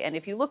away. And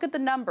if you look at the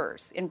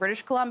numbers, in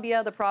British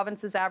Columbia, the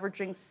province is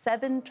averaging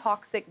 7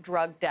 toxic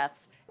drug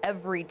deaths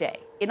every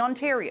day. In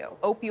Ontario,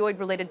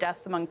 opioid-related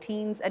deaths among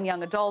teens and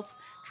young adults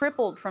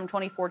tripled from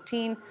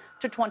 2014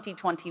 to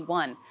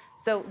 2021.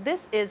 So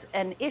this is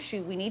an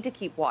issue we need to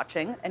keep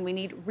watching, and we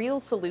need real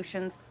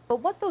solutions.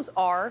 But what those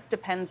are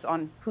depends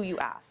on who you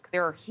ask.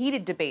 There are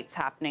heated debates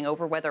happening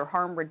over whether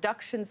harm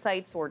reduction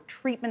sites or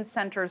treatment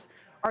centers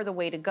are the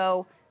way to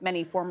go.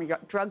 Many former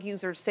drug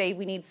users say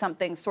we need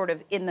something sort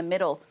of in the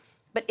middle.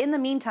 But in the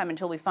meantime,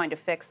 until we find a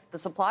fix, the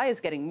supply is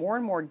getting more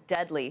and more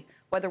deadly,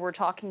 whether we're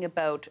talking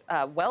about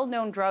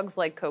well-known drugs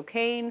like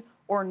cocaine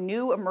or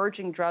new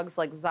emerging drugs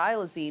like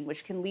xylazine,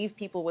 which can leave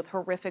people with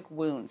horrific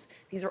wounds.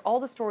 These are all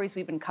the stories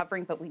we've been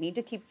covering, but we need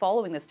to keep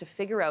following this to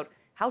figure out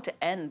how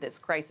to end this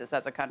crisis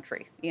as a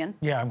country. Ian?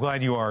 Yeah, I'm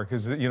glad you are,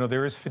 because, you know,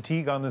 there is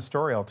fatigue on this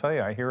story. I'll tell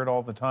you, I hear it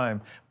all the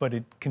time, but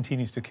it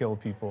continues to kill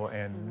people,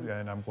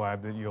 and I'm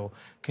glad that you'll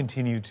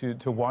continue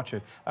to watch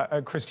it.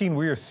 Christine,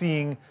 we are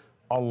seeing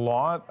a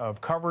lot of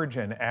coverage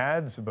and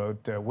ads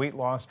about weight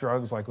loss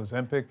drugs like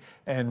Ozempic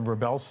and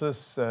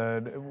Rybelsus.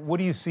 What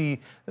do you see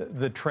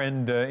the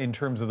trend in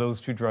terms of those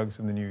two drugs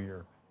in the new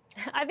year?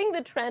 I think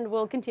the trend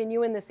will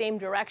continue in the same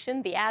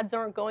direction. The ads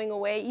aren't going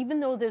away, even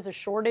though there's a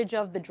shortage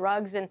of the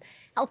drugs. And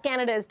Health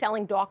Canada is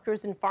telling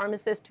doctors and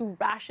pharmacists to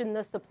ration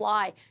the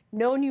supply.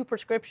 No new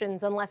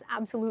prescriptions unless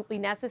absolutely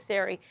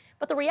necessary.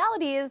 But the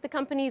reality is the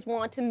companies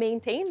want to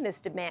maintain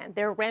this demand.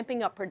 They're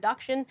ramping up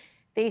production.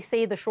 They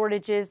say the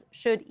shortages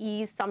should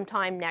ease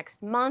sometime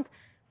next month.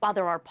 While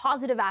there are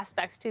positive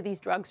aspects to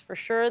these drugs for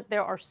sure,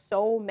 there are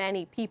so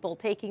many people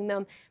taking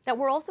them that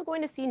we're also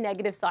going to see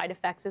negative side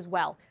effects as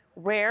well.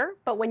 Rare,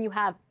 but when you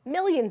have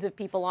millions of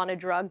people on a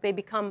drug, they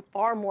become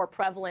far more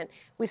prevalent.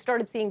 We've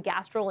started seeing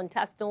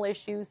gastrointestinal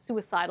issues,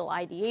 suicidal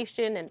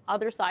ideation, and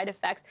other side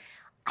effects.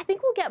 I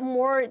think we'll get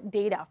more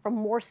data from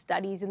more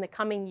studies in the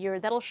coming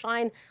year that'll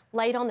shine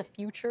light on the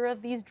future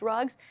of these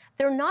drugs.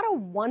 They're not a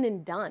one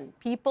and done.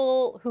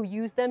 People who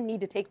use them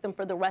need to take them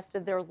for the rest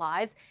of their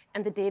lives,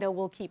 and the data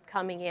will keep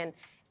coming in.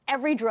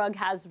 Every drug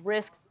has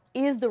risks.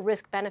 Is the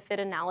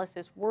risk-benefit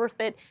analysis worth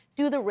it?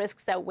 Do the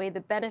risks outweigh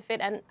the benefit?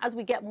 And as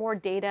we get more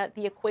data,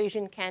 the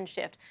equation can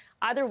shift.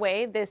 Either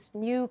way, this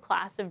new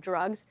class of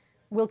drugs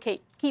will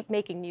keep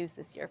making news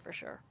this year for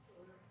sure.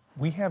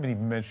 We haven't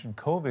even mentioned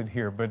COVID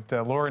here, but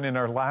Lauren, in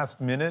our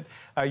last minute,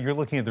 you're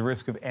looking at the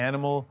risk of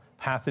animal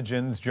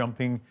pathogens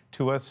jumping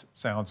to us.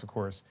 Sounds, of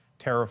course,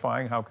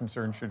 terrifying. How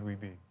concerned should we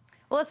be?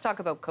 Well, let's talk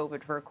about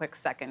COVID for a quick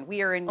second.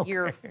 We are in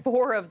year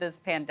 4 of this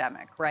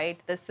pandemic, right?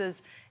 This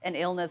is an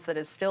illness that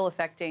is still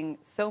affecting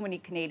so many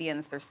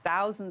Canadians. There's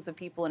thousands of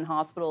people in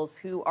hospitals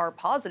who are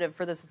positive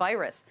for this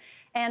virus.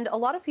 And a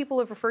lot of people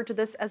have referred to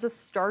this as a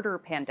starter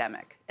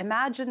pandemic.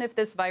 Imagine if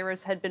this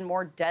virus had been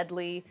more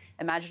deadly.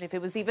 Imagine if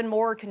it was even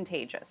more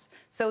contagious.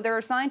 So there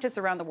are scientists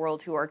around the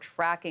world who are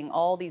tracking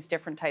all these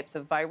different types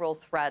of viral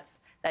threats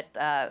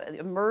that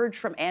emerge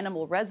from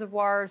animal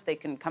reservoirs. They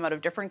can come out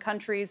of different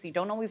countries. You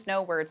don't always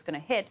know where it's going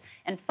to hit.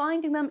 And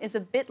finding them is a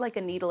bit like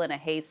a needle in a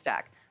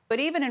haystack. But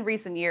even in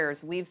recent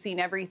years, we've seen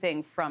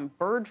everything from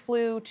bird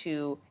flu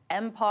to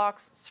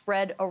Mpox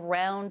spread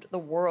around the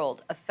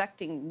world,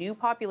 affecting new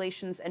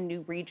populations and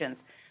new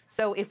regions.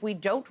 So if we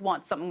don't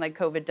want something like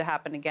COVID to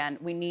happen again,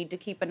 we need to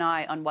keep an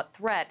eye on what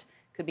threat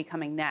could be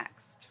coming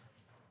next.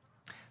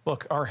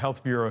 Look, our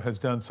Health Bureau has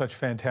done such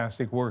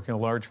fantastic work, in a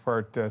large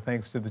part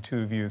thanks to the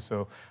two of you.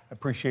 So I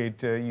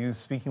appreciate you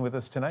speaking with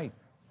us tonight.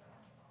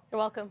 You're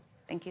welcome.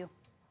 Thank you.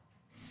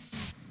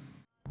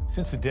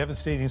 Since the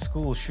devastating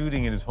school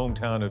shooting in his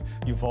hometown of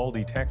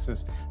Uvalde,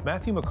 Texas,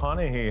 Matthew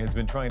McConaughey has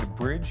been trying to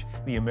bridge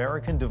the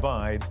American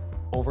divide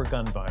over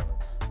gun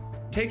violence.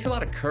 It takes a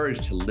lot of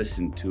courage to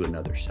listen to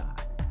another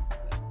side.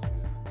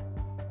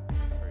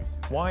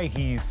 Why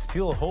he's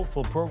still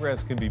hopeful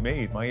progress can be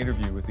made. My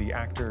interview with the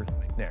actor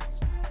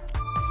next.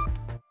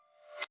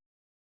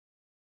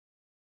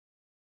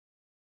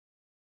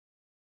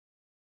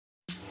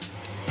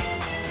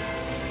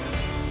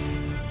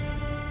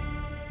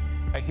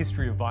 A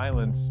history of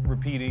violence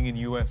repeating in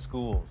U.S.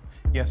 schools.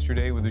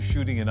 Yesterday with a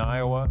shooting in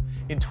Iowa.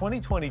 In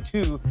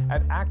 2022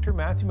 at actor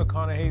Matthew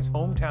McConaughey's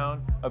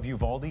hometown of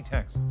Uvalde,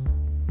 Texas.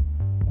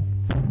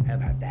 How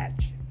about that?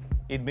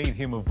 It made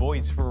him a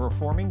voice for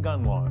reforming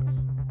gun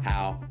laws.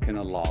 How can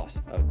the loss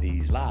of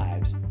these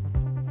lives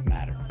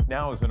matter?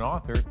 Now as an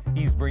author,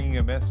 he's bringing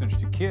a message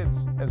to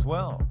kids as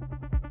well.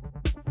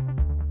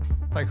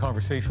 My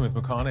conversation with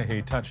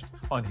McConaughey touched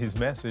on his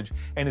message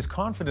and his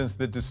confidence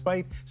that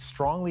despite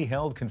strongly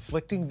held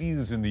conflicting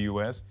views in the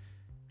U.S.,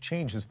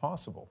 change is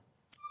possible.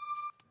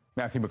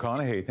 Matthew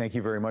McConaughey, thank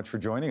you very much for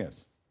joining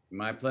us.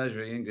 My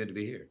pleasure, Ian. Good to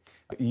be here.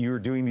 You're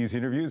doing these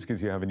interviews because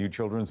you have a new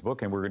children's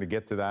book, and we're going to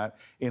get to that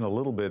in a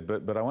little bit.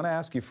 But I want to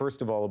ask you,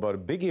 first of all, about a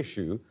big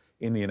issue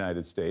in the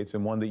United States,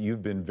 and one that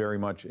you've been very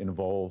much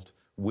involved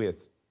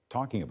with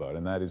talking about,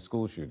 and that is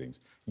school shootings.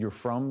 You're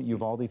from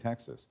Uvalde,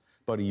 Texas.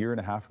 About a year and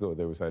a half ago,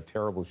 there was a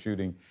terrible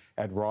shooting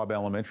at Robb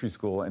Elementary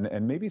School,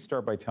 and maybe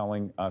start by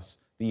telling us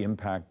the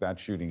impact that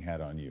shooting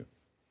had on you.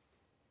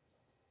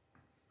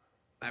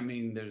 I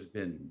mean, there's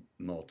been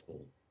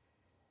multiple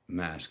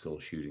mass school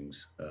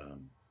shootings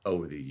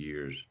over the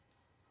years,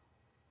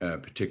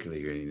 particularly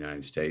here in the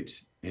United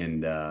States,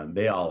 and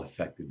they all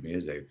affected me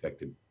as they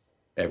affected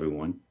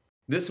everyone.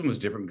 This one was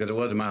different because it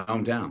was in my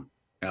hometown.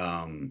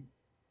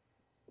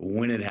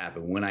 When it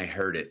happened, when I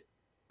heard it,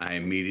 I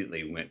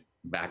immediately went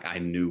back. I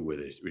knew where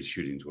the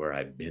shootings were.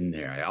 I'd been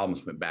there. I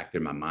almost went back there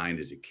in my mind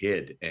as a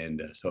kid, and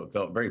so it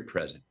felt very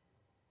present.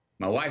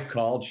 My wife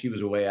called. She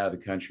was away out of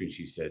the country, and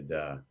she said,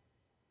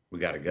 we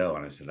got to go.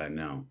 And I said, I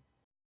know.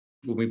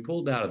 When we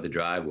pulled out of the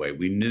driveway,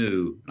 we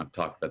knew, and I've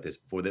talked about this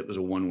before, that it was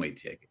a one-way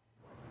ticket.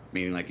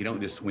 Meaning, like, you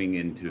don't just swing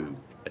into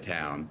a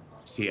town,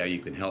 see how you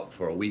can help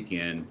for a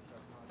weekend,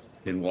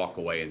 then walk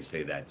away and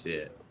say that's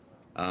it.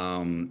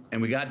 And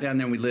we got down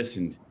there and we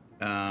listened.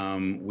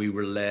 We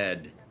were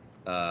led.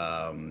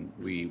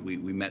 We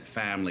met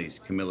families.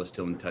 Camilla's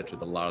still in touch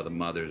with a lot of the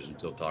mothers and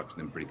still talks to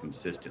them pretty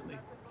consistently.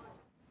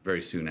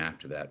 Very soon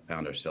after that,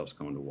 found ourselves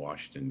going to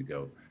Washington to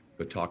go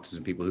talk to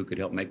some people who could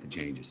help make the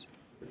changes.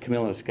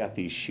 Camilla's got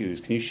these shoes.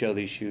 Can you show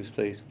these shoes,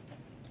 please?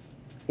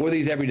 Wore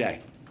these every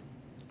day.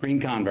 Green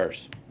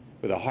Converse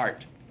with a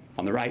heart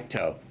on the right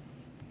toe.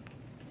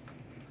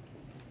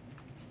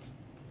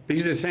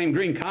 These are the same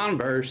green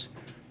Converse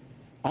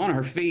on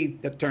her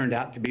feet that turned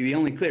out to be the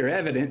only clear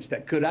evidence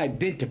that could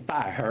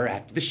identify her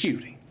after the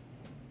shooting.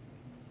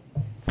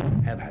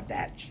 How about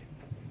that?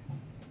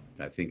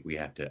 I think we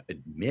have to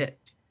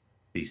admit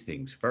these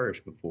things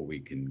first before we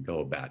can go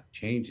about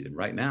changing them.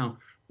 Right now,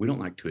 we don't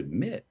like to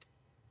admit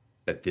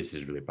that this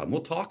is really a problem.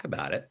 We'll talk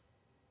about it,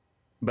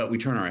 but we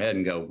turn our head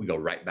and we go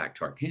right back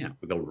to our camp.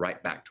 We go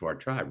right back to our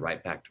tribe,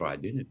 right back to our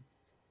identity.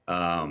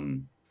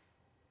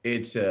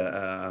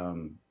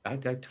 I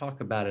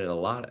talk about it a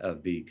lot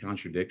of the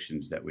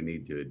contradictions that we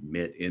need to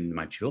admit in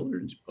my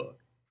children's book.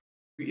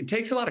 It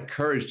takes a lot of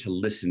courage to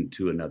listen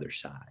to another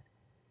side,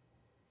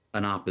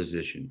 an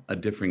opposition, a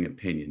differing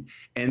opinion,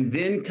 and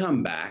then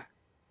come back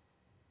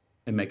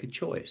and make a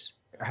choice.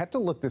 I had to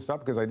look this up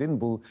because I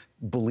didn't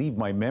believe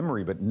my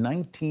memory, but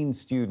 19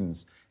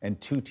 students and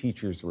 2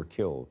 teachers were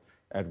killed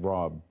at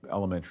Robb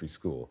Elementary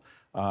School.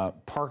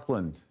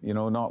 Parkland,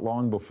 not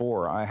long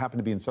before. I happened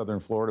to be in southern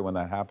Florida when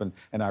that happened,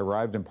 and I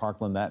arrived in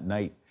Parkland that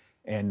night,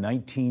 and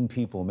 19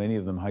 people, many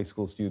of them high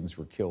school students,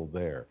 were killed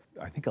there.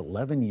 I think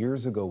 11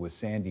 years ago was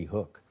Sandy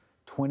Hook.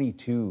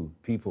 22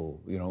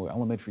 people,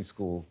 elementary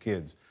school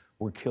kids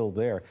were killed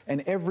there.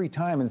 And every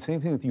time, and the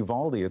same thing with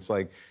Uvalde, it's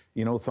like,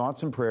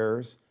 thoughts and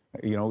prayers,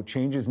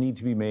 changes need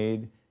to be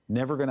made,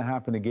 never going to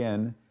happen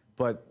again,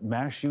 but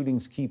mass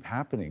shootings keep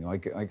happening.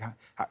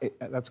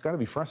 That's got to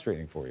be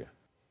frustrating for you.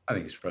 I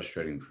think it's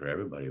frustrating for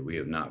everybody. We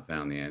have not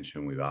found the answer,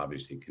 and we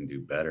obviously can do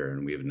better,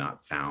 and we have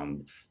not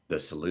found the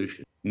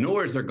solution.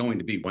 Nor is there going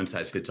to be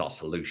one-size-fits-all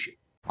solution.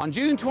 On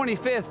June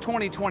 25th,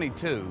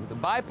 2022, the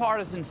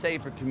Bipartisan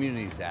Safer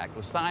Communities Act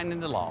was signed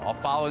into law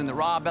following the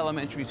Robb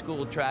Elementary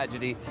School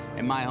tragedy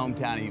in my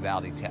hometown of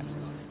Uvalde,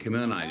 Texas.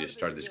 Camilla and I just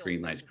started this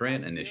Green Lights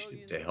Grant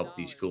Initiative to help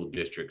these school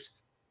districts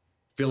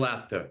fill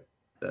out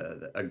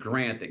a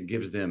grant that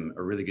gives them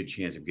a really good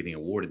chance of getting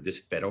awarded this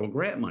federal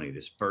grant money,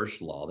 this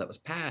first law that was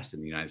passed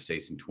in the United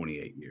States in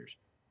 28 years,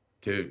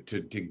 to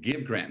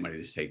give grant money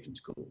to safety in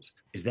schools.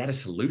 Is that a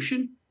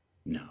solution?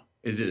 No.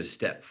 Is it a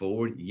step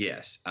forward?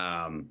 Yes.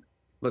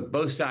 Look,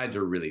 both sides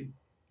are really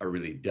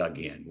dug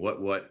in.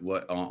 What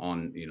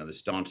on the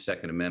staunch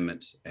Second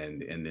Amendments,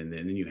 and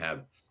then you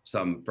have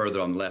some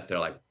further on the left. They're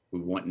like,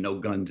 we want no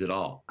guns at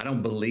all. I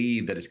don't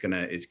believe that it's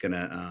gonna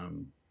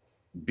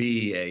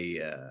be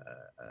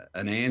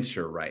an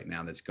answer right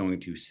now that's going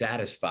to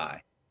satisfy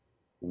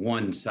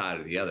one side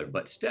or the other.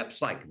 But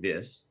steps like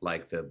this,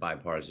 like the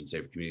Bipartisan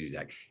Safer Communities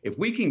Act, if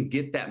we can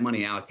get that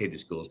money allocated to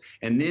schools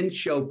and then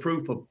show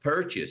proof of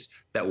purchase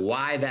that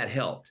why that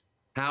helped,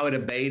 how it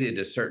abated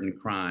a certain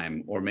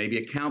crime, or maybe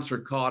a counselor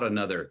caught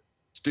another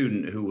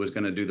student who was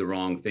going to do the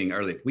wrong thing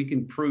early. If we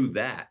can prove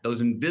that, those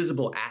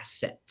invisible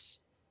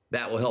assets,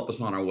 that will help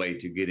us on our way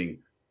to getting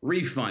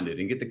refunded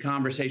and get the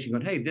conversation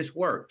going, hey, this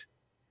worked,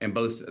 and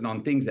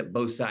on things that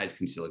both sides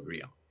can still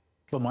agree on.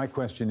 But my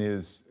question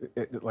is,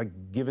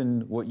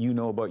 given what you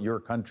know about your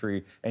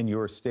country and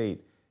your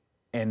state,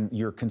 and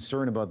your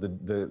concern about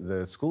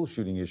the school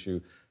shooting issue,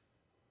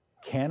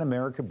 can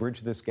America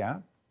bridge this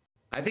gap?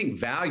 I think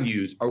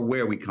values are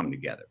where we come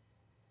together.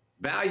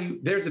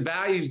 There's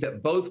values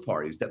that both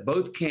parties, that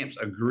both camps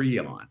agree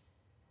on.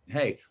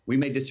 Hey, we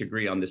may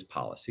disagree on this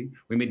policy.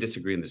 We may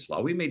disagree on this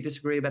law. We may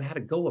disagree about how to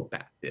go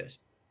about this.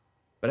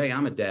 But hey,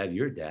 I'm a dad,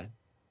 you're a dad.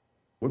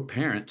 We're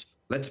parents.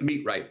 Let's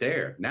meet right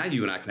there. Now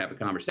you and I can have a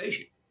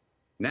conversation.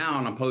 Now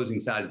on opposing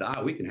sides of the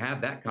aisle, we can have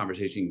that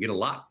conversation and get a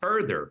lot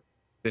further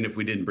than if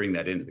we didn't bring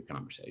that into the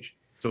conversation.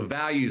 So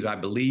values, I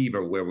believe,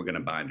 are where we're going to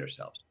bind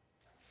ourselves.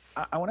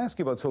 I want to ask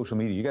you about social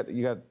media.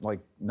 You got like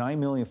 9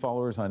 million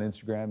followers on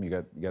Instagram.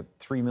 You got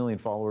 3 million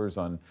followers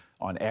on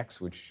X,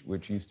 which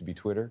used to be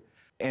Twitter.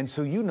 And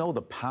so you know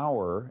the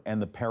power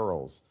and the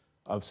perils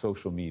of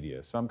social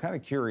media. So I'm kind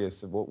of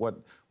curious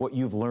what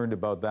you've learned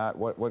about that.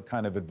 What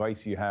kind of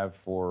advice you have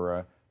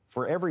for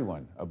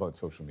everyone about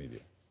social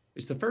media.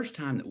 It's the first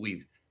time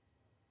that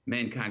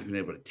mankind's been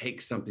able to take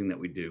something that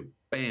we do,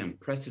 bam,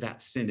 press it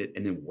out, send it,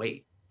 and then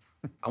wait.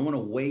 I want to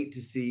wait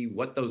to see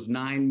what those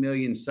 9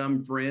 million,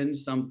 some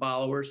friends, some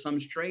followers, some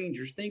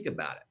strangers think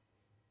about it.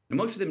 And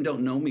most of them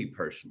don't know me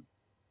personally,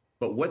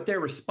 but what their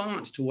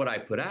response to what I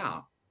put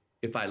out,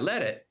 if I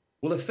let it,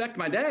 will affect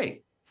my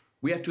day.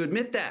 We have to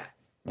admit that.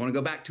 I want to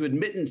go back to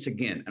admittance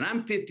again. And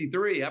I'm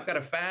 53. I've got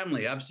a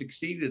family. I've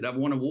succeeded. I've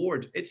won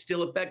awards. It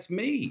still affects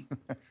me.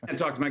 I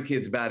talk to my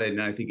kids about it,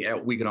 and I think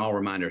we can all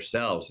remind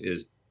ourselves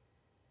is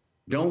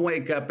don't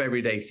wake up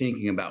every day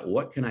thinking about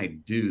what can I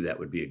do that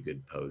would be a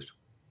good post.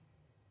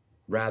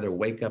 Rather,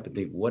 wake up and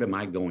think, what am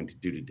I going to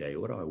do today?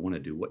 What do I want to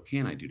do? What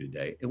can I do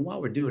today? And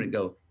while we're doing it,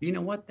 go, you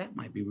know what? That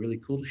might be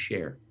really cool to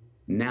share.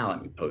 Now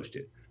let me post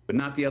it, but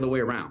not the other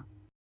way around.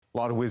 A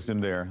lot of wisdom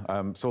there.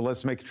 So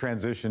let's make a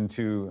transition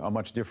to a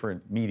much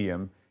different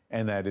medium,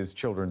 and that is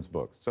children's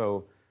books.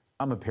 So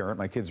I'm a parent,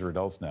 my kids are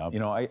adults now. You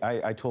know,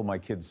 I told my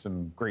kids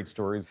some great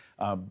stories,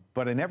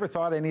 but I never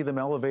thought any of them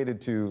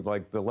elevated to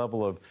like the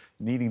level of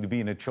needing to be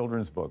in a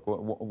children's book.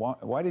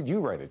 Why did you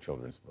write a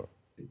children's book?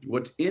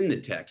 What's in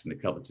the text and the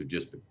couplets of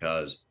Just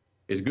Because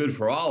is good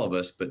for all of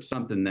us, but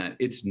something that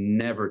it's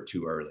never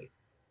too early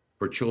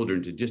for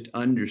children to just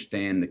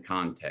understand the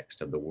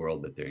context of the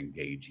world that they're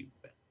engaging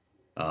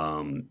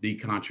with, the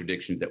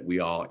contradictions that we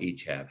all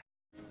each have.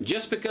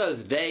 Just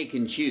because they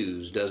can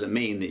choose doesn't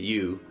mean that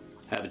you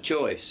have a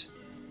choice.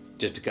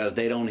 Just because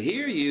they don't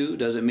hear you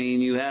doesn't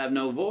mean you have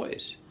no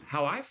voice.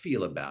 How I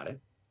feel about it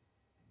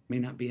may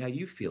not be how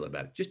you feel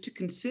about it. Just to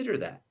consider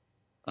that,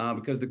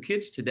 because the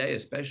kids today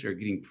especially are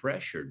getting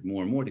pressured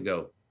more and more to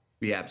go,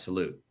 be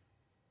absolute.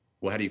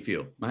 Well, how do you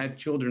feel? I had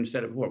children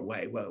said it before,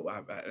 wait,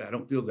 I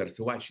don't feel good. I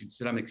said, why? She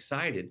said, I'm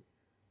excited,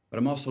 but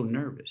I'm also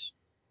nervous.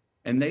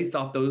 And they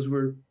thought those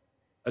were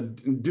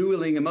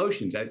dueling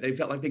emotions. They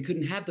felt like they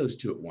couldn't have those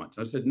two at once.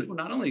 I said, no,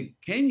 not only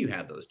can you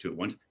have those two at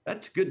once,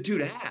 that's good too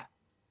to have.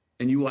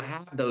 And you will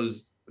have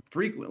those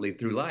frequently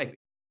through life.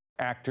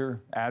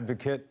 Actor,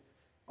 advocate,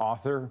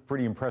 author,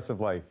 pretty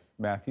impressive life.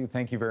 Matthew,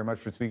 thank you very much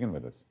for speaking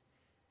with us.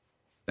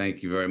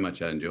 Thank you very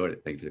much. I enjoyed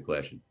it. Thank you for the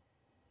question.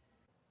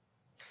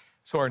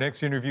 So our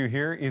next interview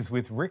here is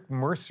with Rick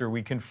Mercer.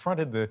 We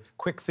confronted the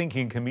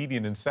quick-thinking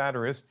comedian and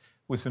satirist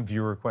with some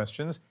viewer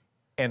questions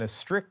and a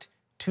strict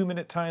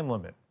 2-minute time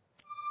limit.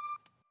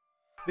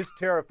 This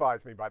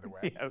terrifies me, by the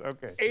way. Yeah,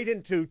 okay. 8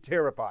 and 2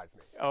 terrifies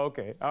me.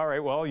 Okay, all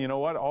right. Well, you know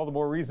what? All the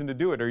more reason to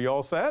do it. Are you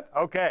all set?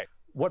 Okay.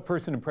 What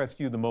person impressed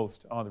you the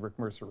most on the Rick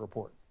Mercer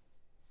Report?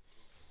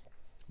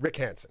 Rick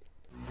Hansen.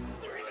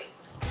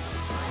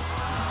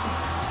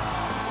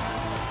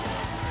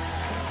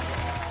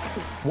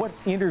 What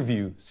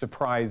interview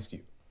surprised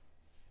you?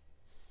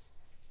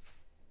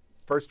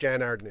 First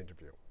Jan Arden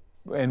interview.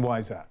 And why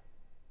is that?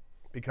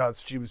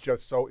 Because she was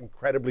just so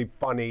incredibly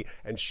funny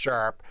and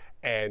sharp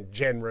and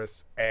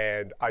generous,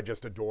 and I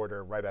just adored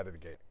her right out of the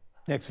gate.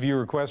 Next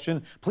viewer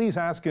question. Please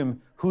ask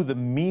him who the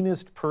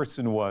meanest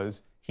person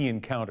was he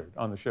encountered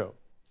on the show.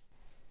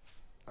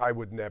 I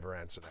would never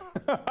answer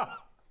that.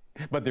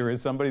 But there is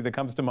somebody that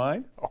comes to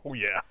mind? Oh,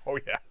 yeah. Oh,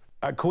 yeah.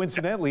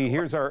 Coincidentally,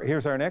 here's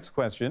our next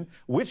question.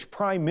 Which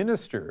prime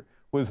minister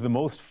was the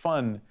most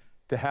fun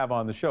to have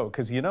on the show?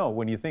 Because, you know,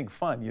 when you think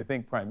fun, you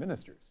think prime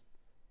ministers.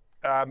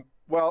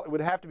 Well, it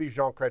would have to be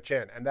Jean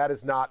Chrétien, and that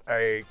is not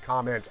a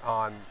comment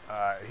on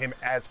him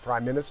as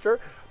prime minister,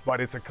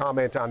 but it's a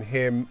comment on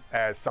him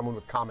as someone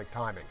with comic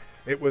timing.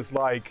 It was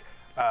like,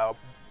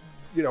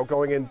 you know,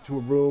 going into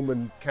a room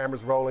and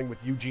cameras rolling with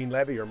Eugene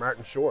Levy or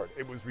Martin Short.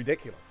 It was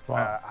ridiculous.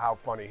 Wow. How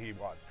funny he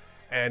was.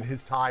 And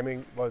his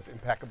timing was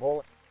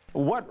impeccable.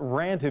 What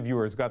rant of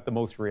yours got the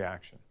most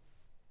reaction?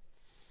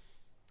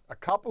 A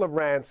couple of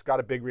rants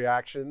got a big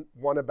reaction.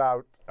 One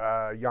about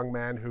a young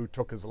man who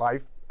took his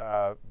life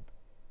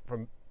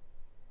from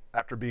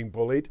after being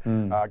bullied,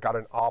 got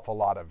an awful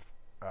lot of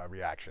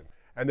reaction.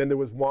 And then there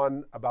was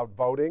one about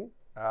voting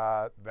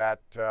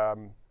that got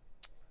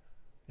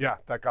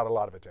a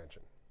lot of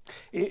attention.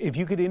 If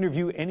you could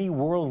interview any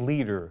world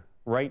leader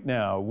right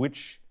now,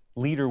 which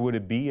leader would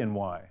it be and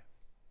why?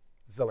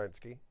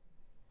 Zelensky.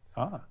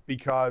 Ah.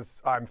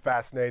 Because I'm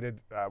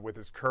fascinated with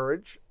his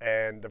courage,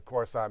 and of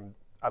course I'm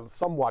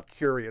somewhat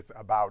curious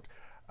about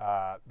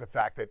the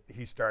fact that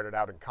he started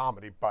out in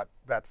comedy, but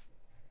that's,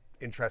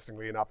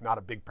 interestingly enough, not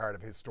a big part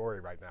of his story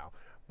right now.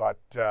 But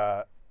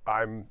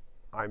I'm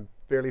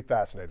fairly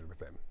fascinated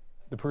with him.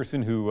 The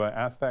person who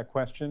asked that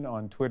question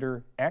on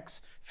Twitter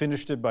X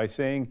finished it by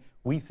saying,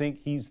 "We think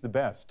he's the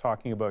best,"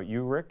 talking about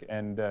you, Rick,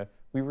 and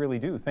we really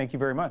do. Thank you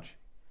very much.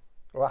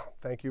 Well,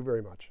 thank you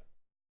very much.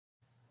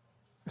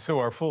 So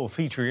our full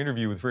feature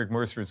interview with Rick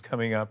Mercer is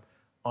coming up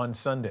on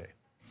Sunday.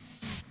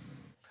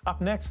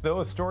 Up next, though,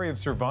 a story of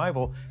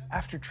survival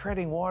after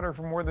treading water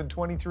for more than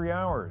 23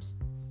 hours.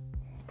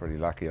 Pretty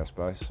lucky, I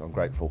suppose. I'm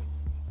grateful.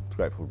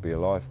 Grateful to be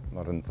alive.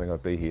 I didn't think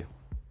I'd be here.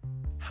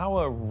 How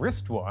a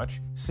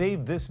wristwatch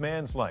saved this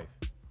man's life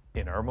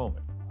in our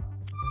moment.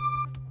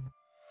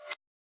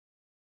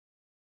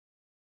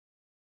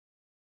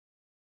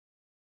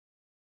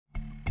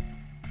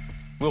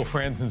 Will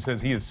Franzen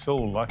says he is so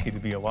lucky to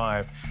be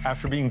alive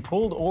after being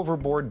pulled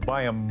overboard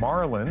by a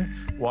marlin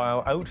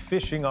while out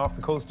fishing off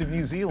the coast of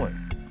New Zealand.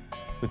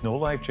 With no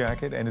life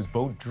jacket and his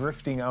boat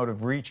drifting out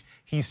of reach,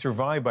 he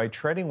survived by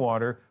treading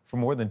water for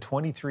more than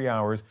 23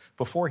 hours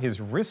before his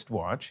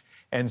wristwatch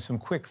and some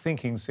quick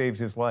thinking saved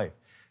his life.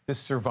 This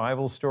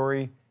survival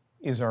story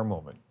is our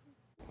moment.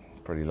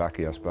 Pretty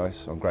lucky, I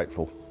suppose. I'm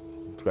grateful.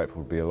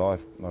 Grateful to be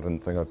alive. I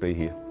didn't think I'd be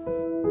here.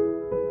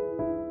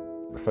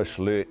 The fish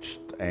lurched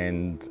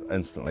and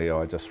instantly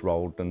I just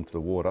rolled into the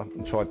water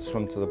and tried to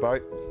swim to the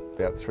boat.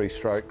 About 3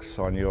 strokes,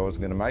 I knew I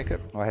wasn't going to make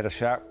it. I had a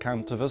shark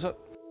come to visit.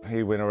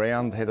 He went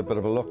around, had a bit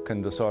of a look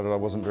and decided I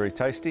wasn't very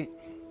tasty.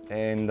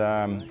 And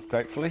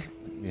gratefully,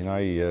 you know,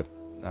 you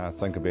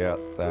think about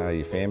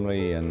your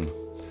family and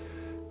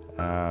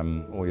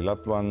all your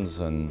loved ones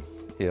and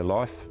your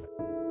life.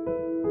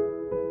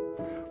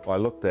 I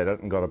looked at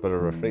it and got a bit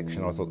of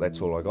reflection. I thought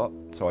that's all I got.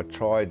 So I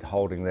tried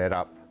holding that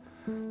up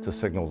to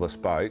signal this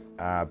boat,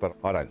 but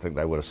I don't think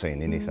they would have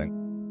seen anything.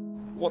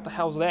 What the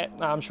hell's that?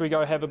 Should we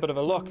go have a bit of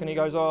a look? And he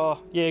goes, oh,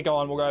 yeah, go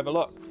on, we'll go have a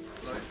look.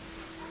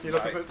 You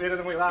look a bit better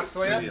than we last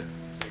saw you.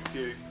 Thank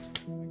you.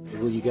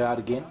 Will you go out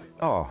again?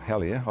 Oh,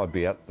 hell yeah, I'd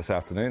be out this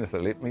afternoon if they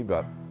let me,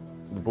 but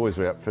the boys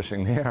are out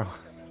fishing now.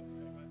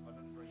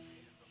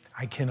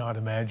 I cannot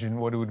imagine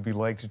what it would be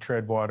like to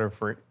tread water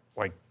for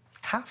like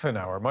half an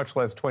hour, much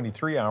less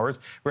 23 hours.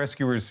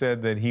 Rescuers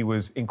said that he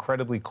was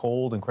incredibly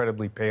cold,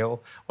 incredibly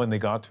pale when they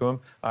got to him.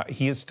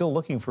 He is still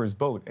looking for his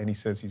boat, and he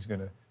says he's going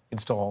to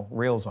install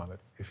rails on it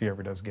if he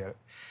ever does get it.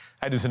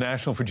 That is the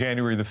National for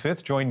January the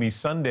 5th. Join me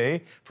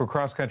Sunday for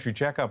Cross Country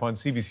Checkup on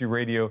CBC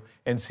Radio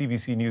and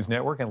CBC News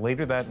Network, and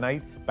later that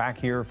night, back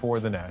here for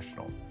the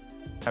National.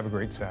 Have a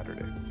great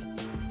Saturday.